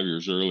 25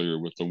 years earlier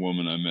with the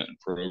woman I met in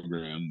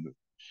program,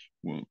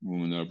 the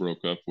woman that I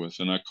broke up with.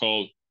 And I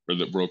called her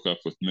that broke up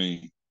with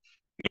me.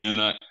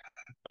 And I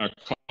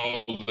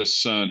called the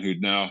son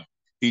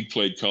he'd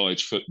played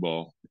college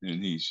football,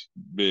 and he's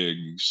big,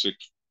 he's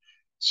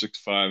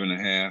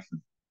 6'5.5",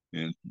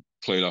 and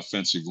played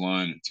offensive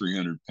line at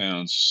 300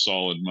 pounds,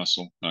 solid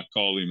muscle. I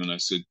called him and I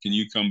said, "Can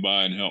you come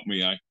by and help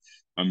me?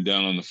 I'm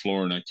down on the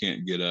floor and I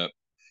can't get up."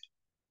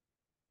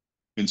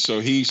 And so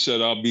he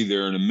said, "I'll be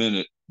there in a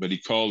minute." But he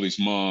called his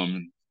mom,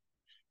 and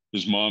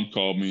his mom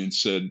called me and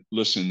said,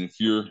 "Listen, if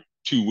you're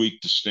too weak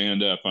to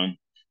stand up,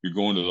 you're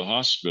going to the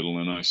hospital."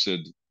 And I said,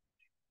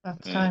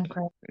 That's time,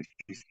 Craig.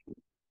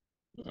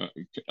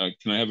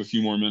 "Can I have a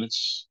few more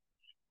minutes?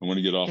 I want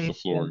to get off the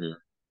floor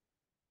here."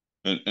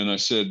 And I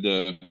said,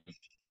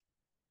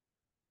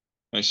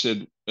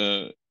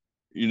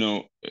 you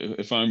know,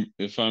 if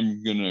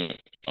I'm gonna,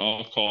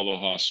 I'll call the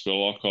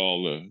hospital, I'll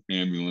call the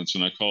ambulance.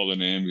 And I called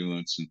an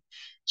ambulance, and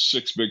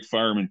 6 big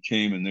firemen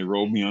came and they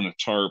rolled me on a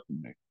tarp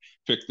and they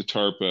picked the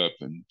tarp up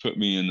and put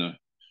me in the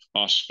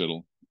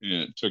hospital,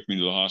 and took me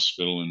to the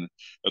hospital. And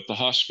at the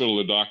hospital,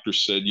 the doctor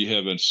said, "You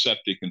have a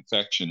septic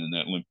infection in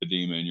that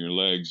lymphedema in your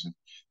legs,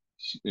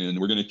 and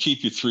we're going to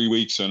keep you 3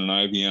 weeks on an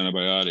IV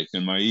antibiotic."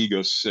 And my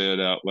ego said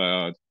out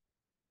loud,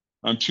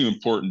 "I'm too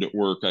important at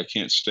work. I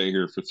can't stay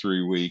here for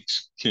 3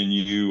 weeks. Can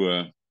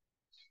you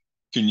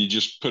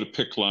just put a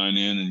PICC line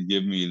in and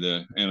give me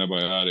the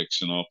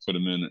antibiotics, and I'll put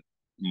them in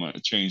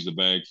change the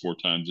bag 4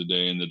 times a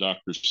day?" And the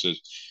doctor says,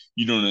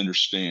 "You don't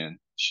understand."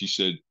 She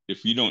said,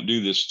 "If you don't do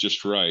this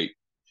just right,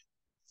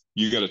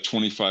 you got a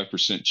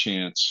 25%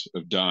 chance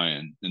of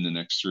dying in the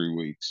next 3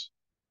 weeks.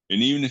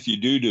 And even if you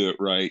do it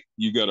right,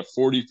 you got a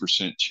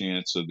 40%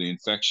 chance of the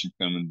infection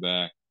coming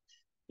back,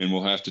 and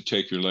we'll have to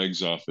take your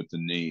legs off at the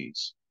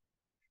knees."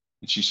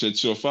 And she said,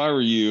 "So if I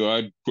were you,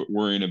 I'd quit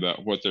worrying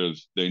about what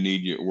they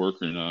need you at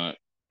work or not,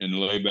 and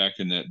lay back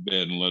in that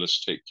bed and let us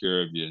take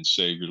care of you and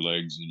save your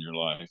legs and your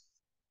life."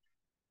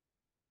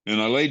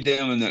 And I laid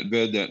down in that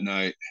bed that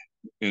night,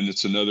 and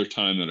it's another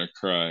time that I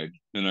cried.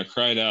 And I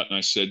cried out and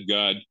I said,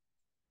 "God,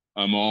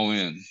 I'm all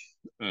in.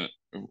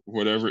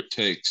 Whatever it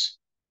takes,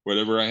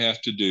 whatever I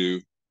have to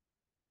do,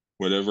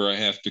 whatever I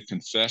have to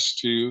confess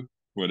to,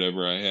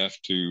 whatever I have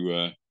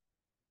to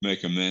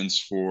make amends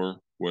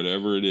for,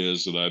 whatever it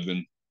is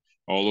that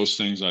all those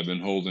things I've been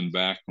holding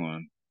back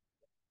on,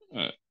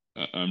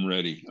 I'm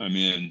ready. I'm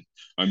in.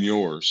 I'm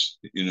yours.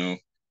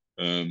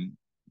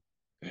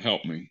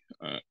 Help me.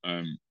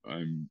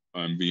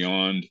 I'm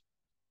beyond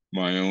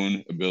my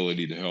own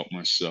ability to help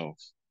myself."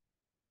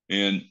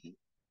 And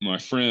my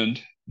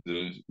friend,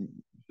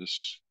 this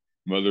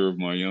mother of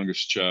my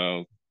youngest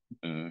child,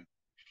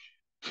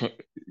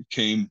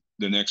 came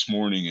the next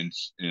morning,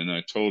 and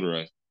I told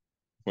her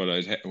what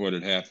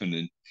had happened,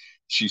 and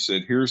she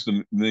said, "Here's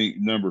the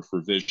number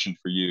for Vision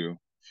for You,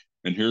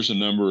 and here's a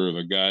number of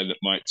a guy that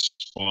might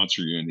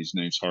sponsor you, and his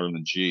name's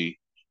Harlan G.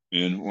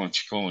 And why don't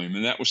you call him?"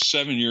 And that was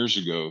 7 years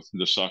ago.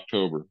 This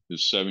October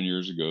is 7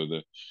 years ago,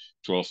 the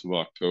 12th of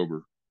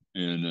October.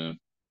 And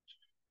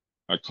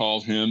I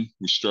called him.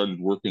 We started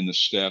working the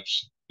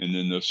steps, and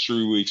then the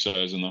 3 weeks I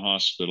was in the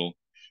hospital,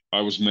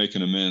 I was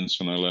making amends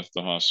when I left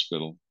the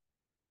hospital.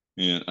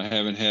 And I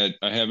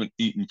haven't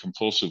eaten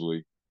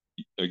compulsively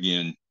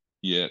again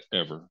yet,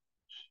 ever.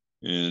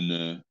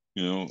 And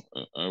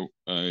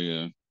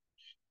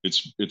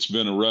it's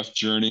been a rough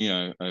journey.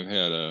 I've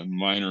had a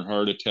minor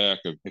heart attack,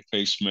 a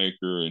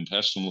pacemaker,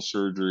 intestinal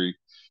surgery.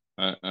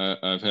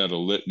 I've had a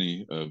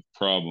litany of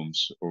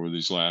problems over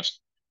these last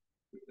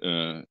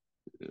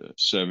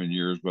 7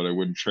 years, but I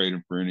wouldn't trade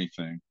them for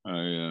anything.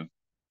 I've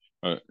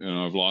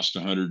lost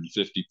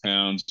 150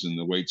 pounds, and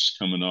the weight's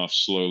coming off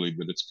slowly,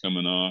 but it's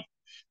coming off.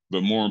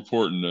 But more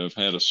important, I've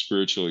had a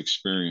spiritual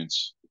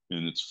experience,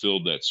 and it's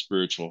filled that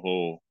spiritual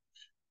hole.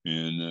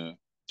 And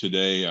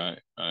today, I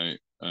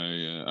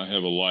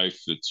have a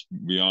life that's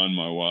beyond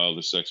my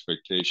wildest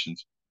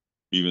expectations.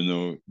 Even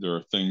though there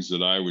are things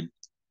that I would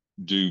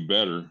do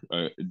better,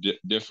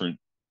 different,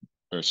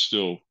 I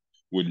still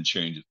wouldn't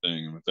change a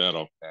thing. And with that,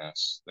 I'll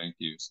pass. Thank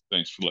you.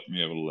 Thanks for letting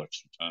me have a little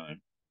extra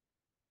time.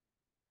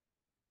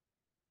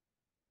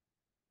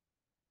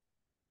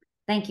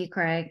 Thank you,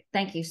 Craig.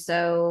 Thank you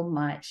so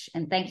much.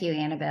 And thank you,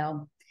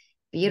 Annabelle.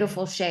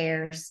 Beautiful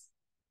shares.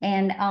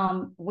 And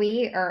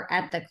we are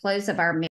at the close of our